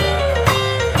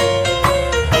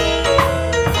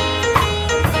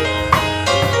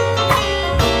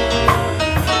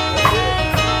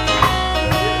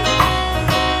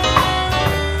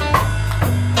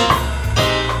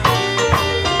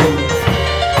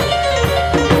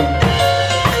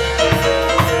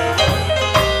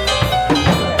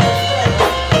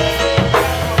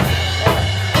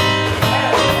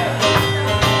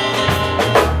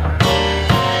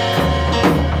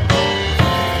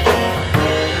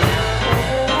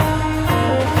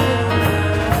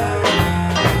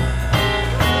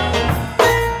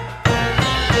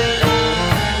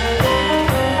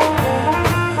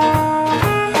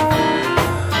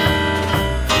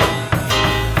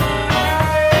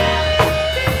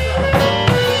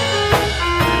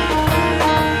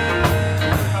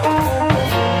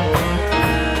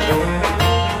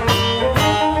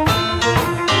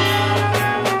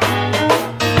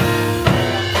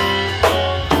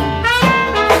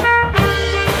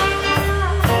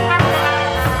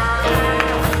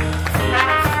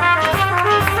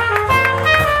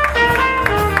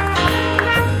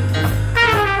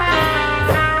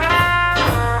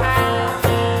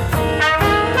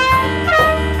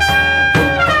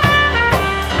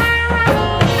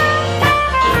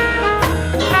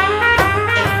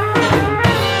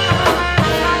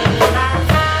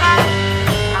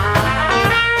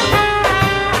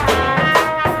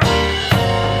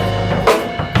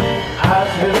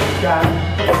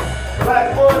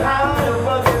 Blackboard high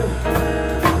above you,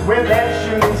 when that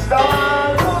shooting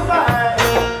star goes by,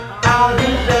 I'll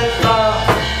use that star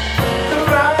to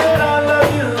write I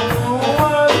love you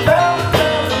 1,000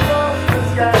 times across the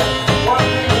sky. One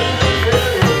thing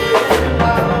is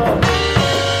my love.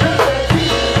 Should that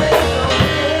teacher stand so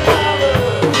near, my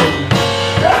love?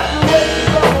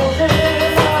 Graduation's almost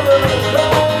here, my love.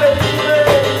 Don't let me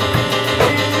break.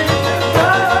 Teach me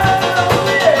tonight, oh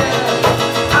yeah.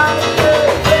 I'm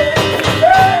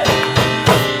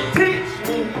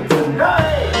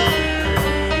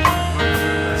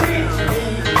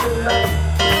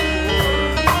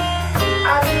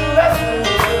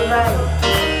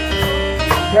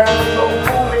Daryl, so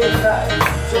cool inside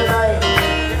tonight.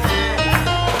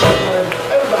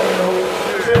 Everybody knows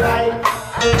tonight.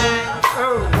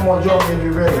 Come on, join me if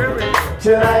you're ready.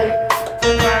 Tonight,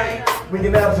 we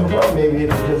can have some fun, maybe.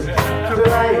 Just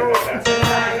tonight,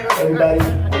 everybody,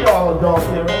 we all adults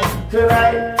here, right?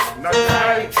 Tonight,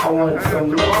 I want some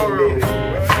love, baby.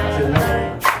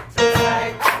 Tonight,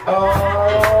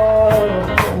 oh,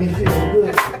 make me feel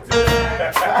good.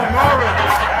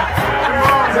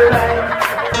 Tonight.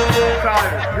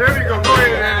 Here we go. Go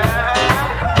ahead, man.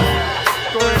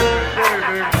 Go ahead,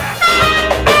 baby.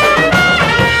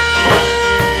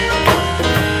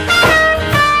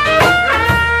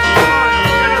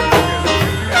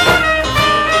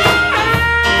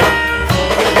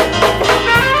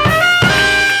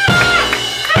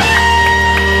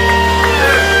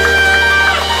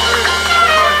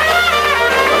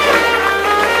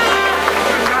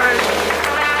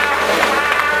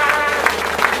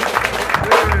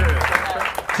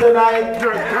 tonight.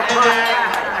 Don't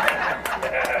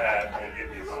get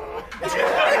me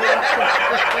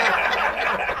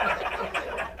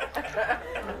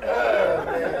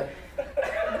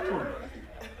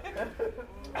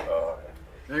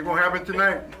Ain't gonna happen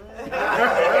tonight.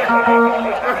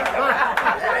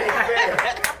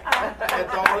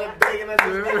 That's all that begging us to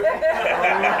do.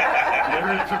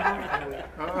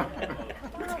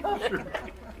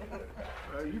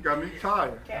 You got me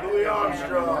tired. Louis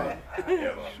Armstrong,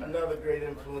 Yeah, another great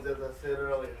influence, as I said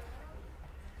earlier.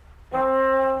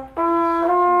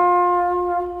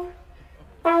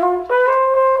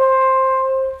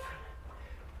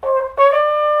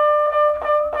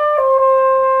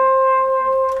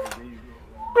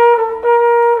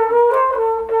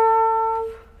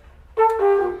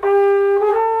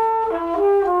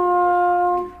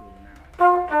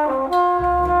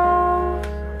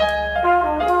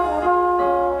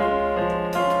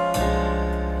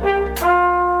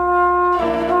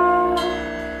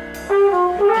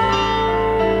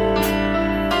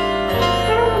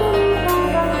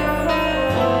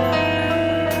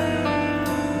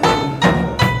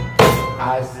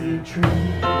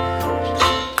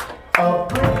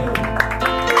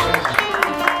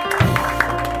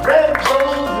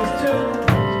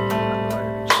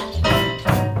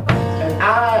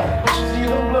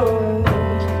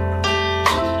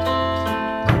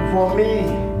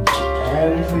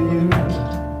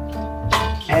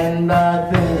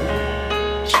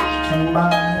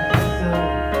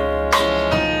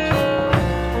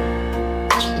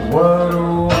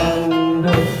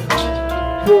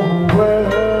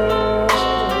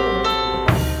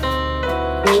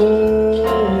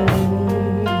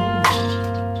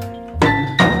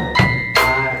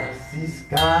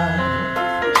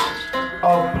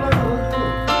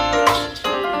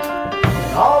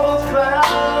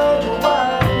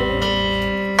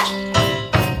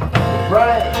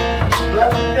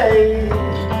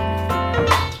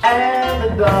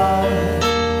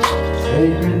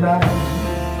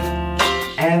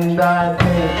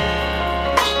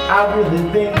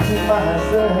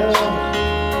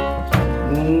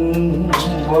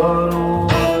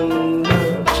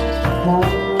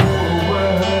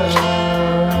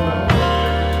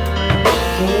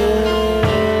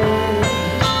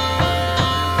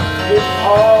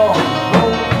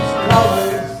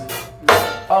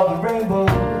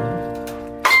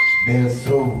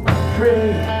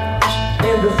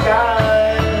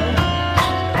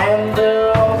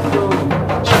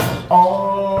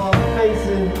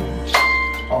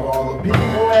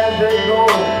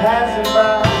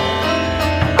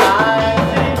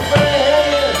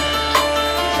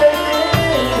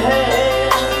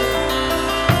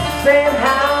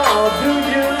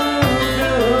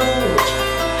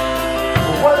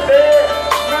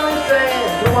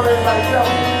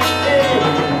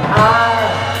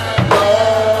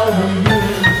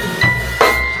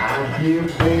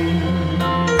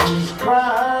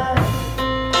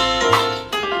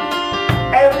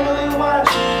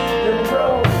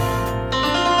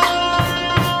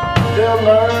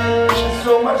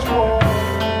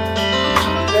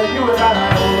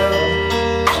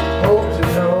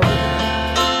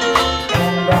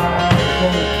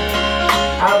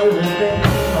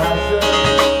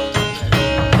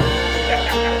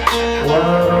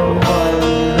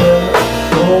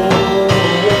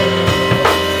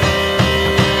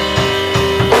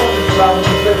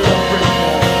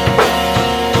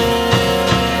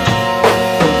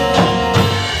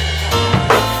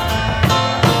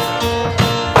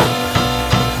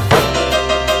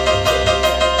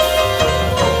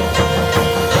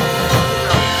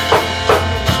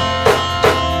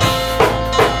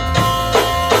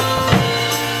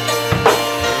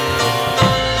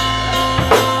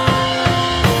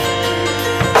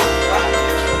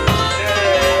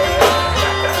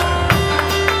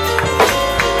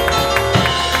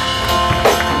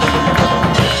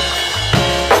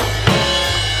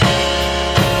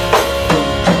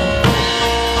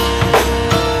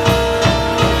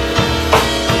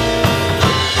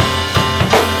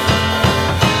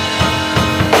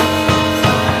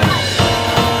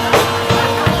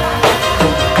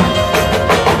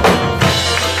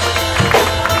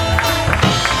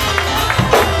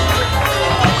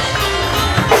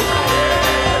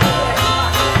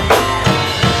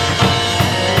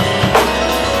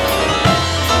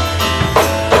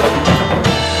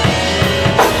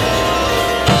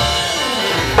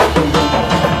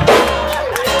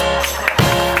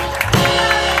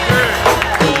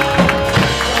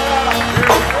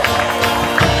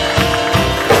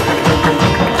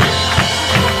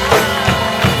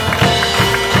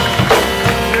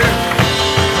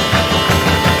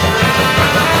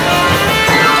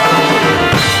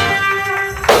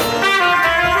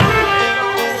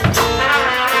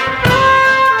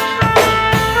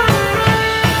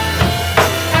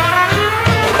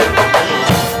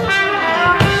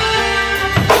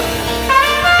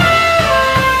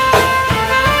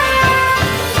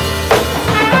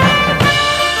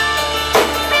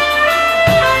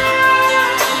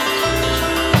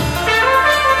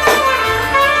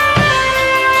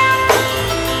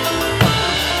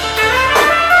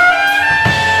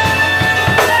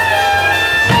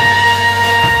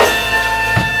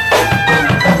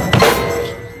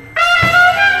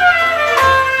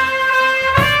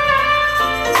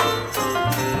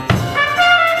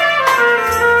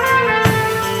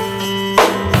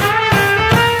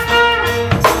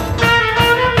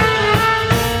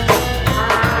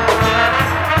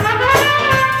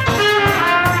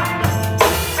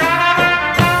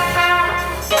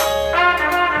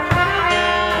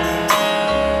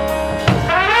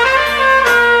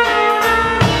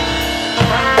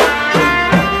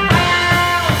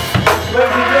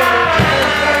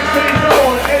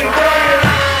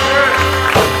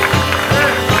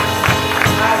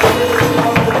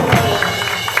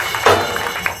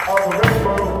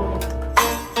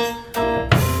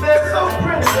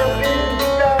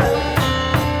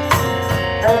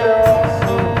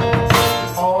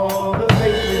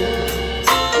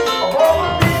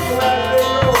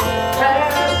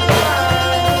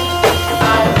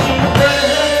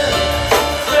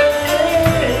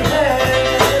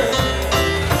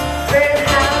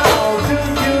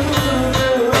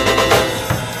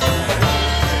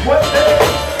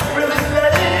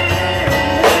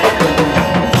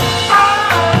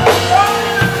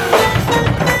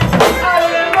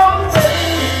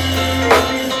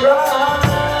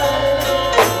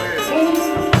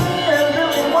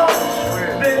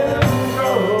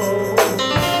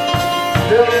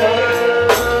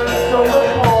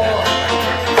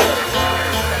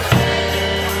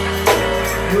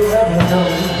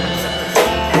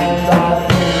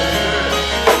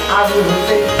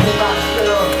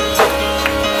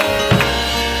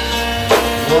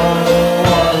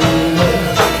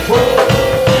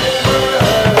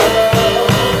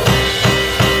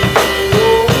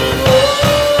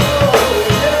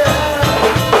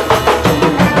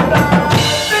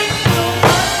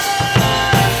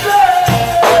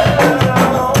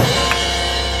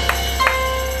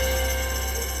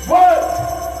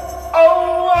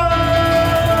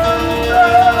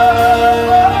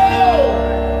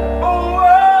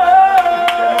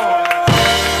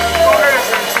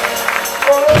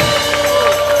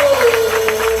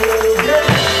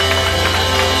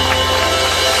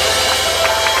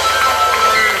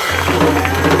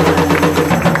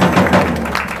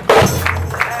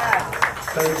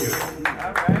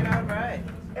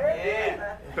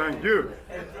 Thank you.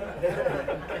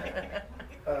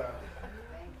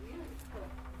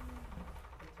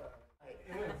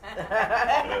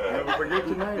 Never forget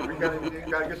your name. We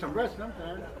gotta get some rest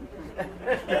sometime.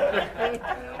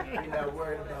 You're not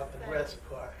worried about the rest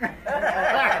part.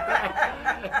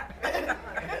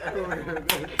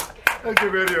 Let's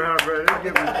get ready to have ready. Let's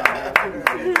give me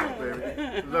some,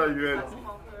 baby. Love you, Eddie.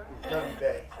 Love you,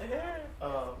 babe.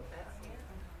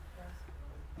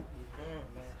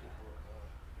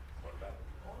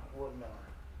 Watermelon.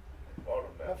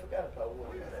 I forgot about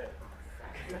watermelon.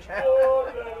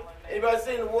 Anybody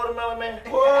seen the Watermelon Man?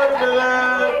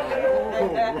 Watermelon!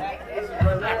 This is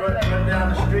running down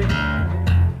the street.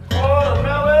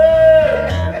 Watermelon!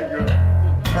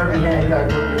 Every man got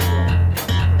to go this one.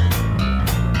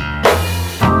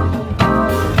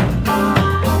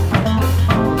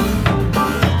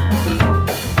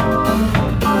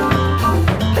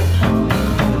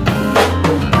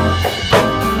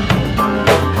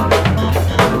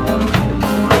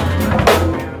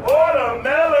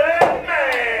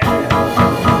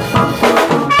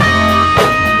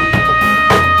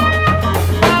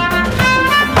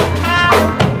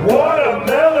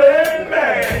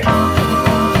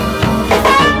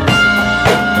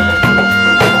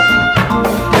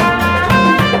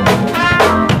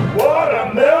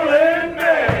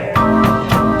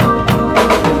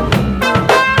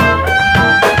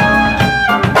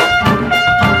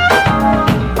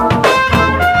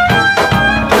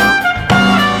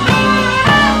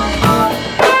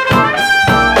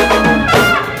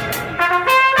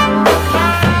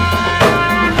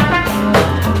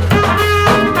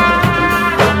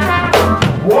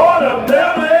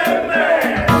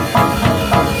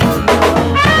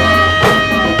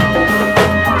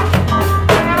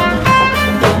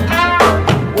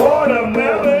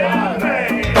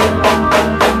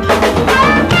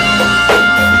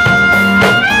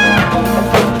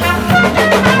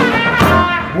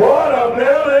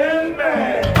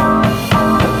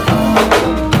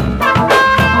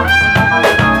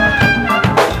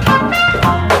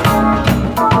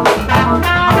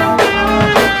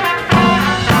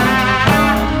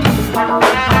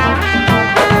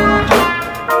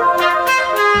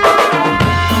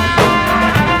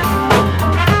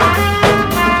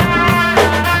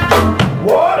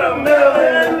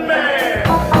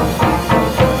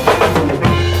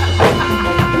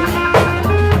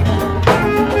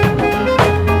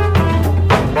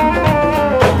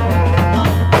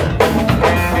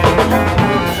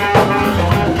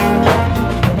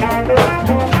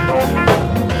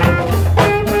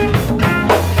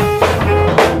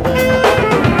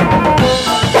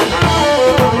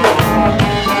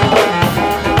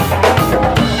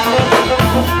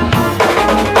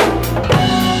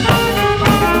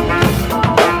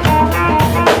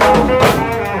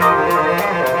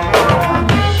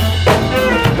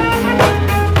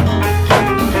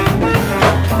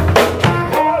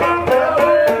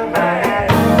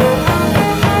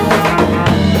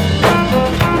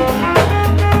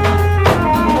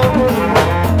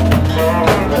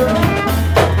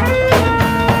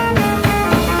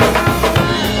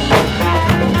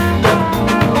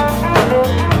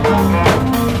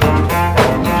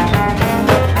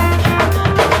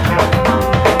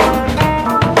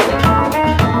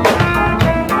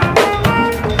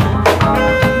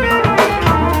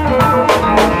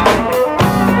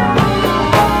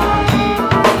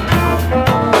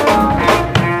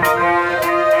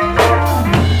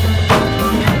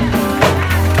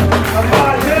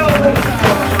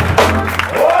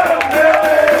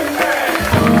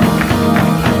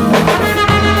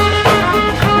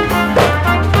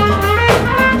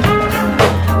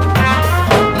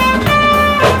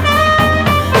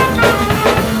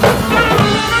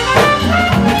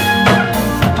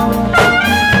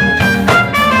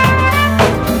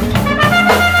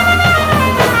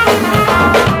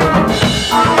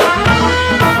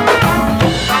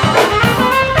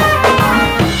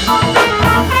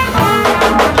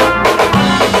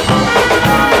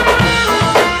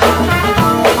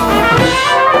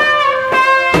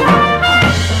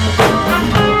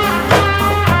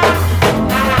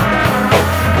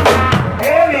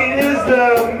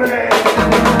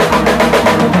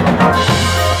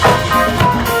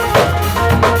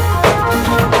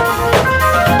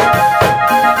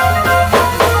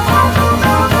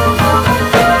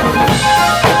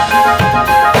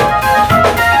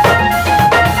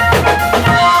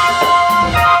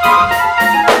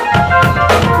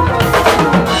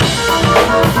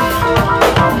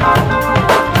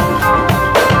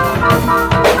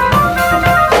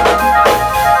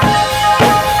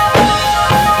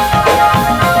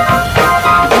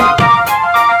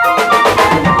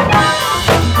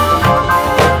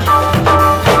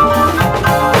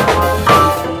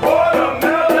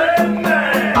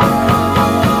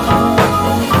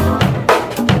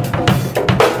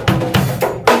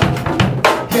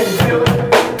 Can you feel it?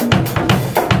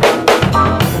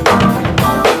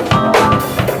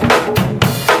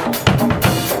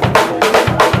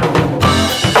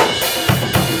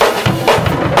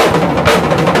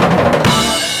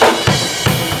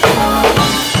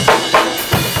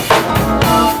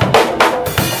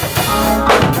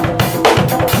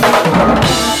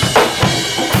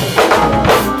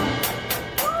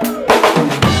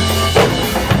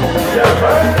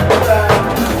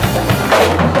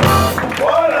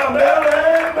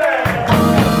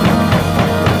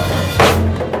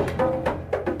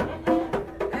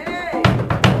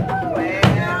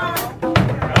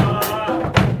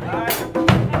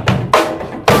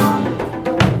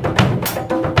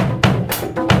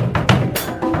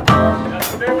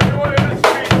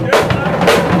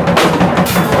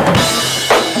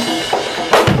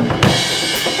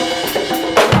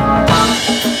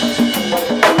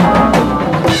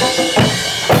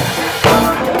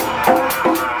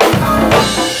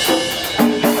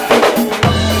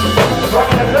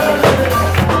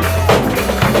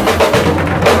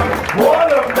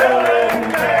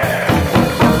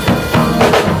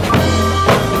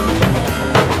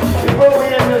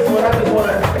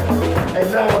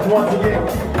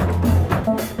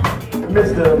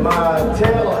 Mr. Ahmad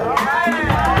Taylor,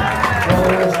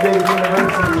 Florida State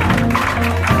University,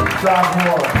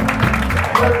 sophomore,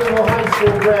 Federal High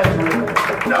School graduate,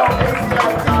 no,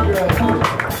 ACIT graduate.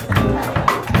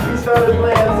 He started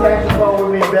playing saxophone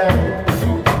with me back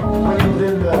when he was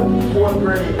in the 4th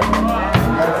grade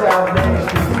at South Main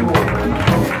Street School.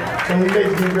 So he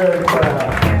makes me very proud.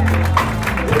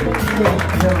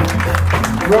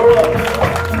 Grow up.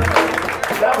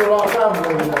 That was a long time ago,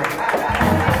 you know.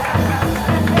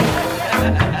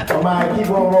 Ahmad, keep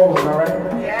on rolling, all right?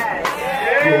 Yeah.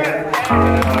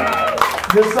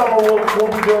 This summer we'll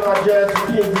be doing our Jazz for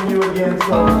Kids and You again,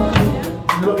 so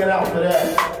be looking out for that.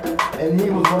 And he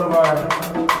was one of our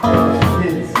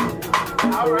kids.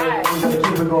 All right. We're going to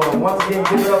keep it going. Once again,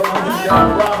 give it up for Mr. John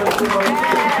Robinson.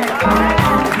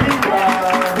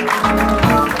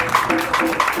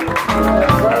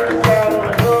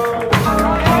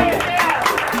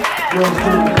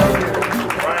 Burnside on the drums.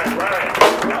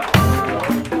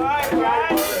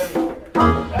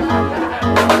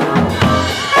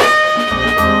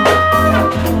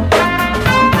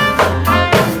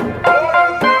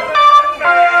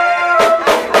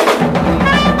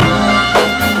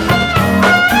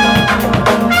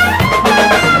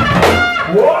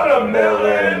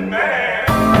 Watermelon Man.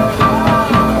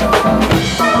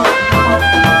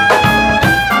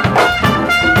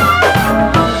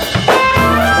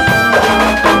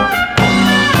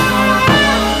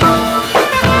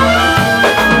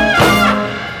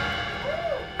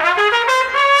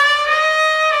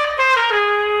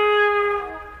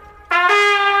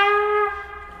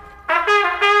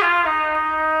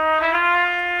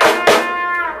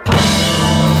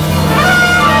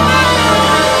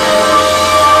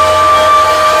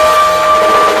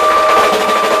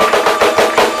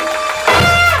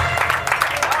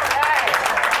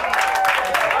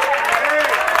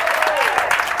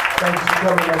 Thanks for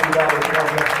coming, everybody.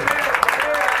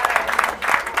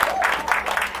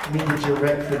 We get you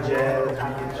wrecked for jazz. We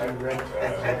get you wrecked for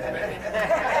jazz.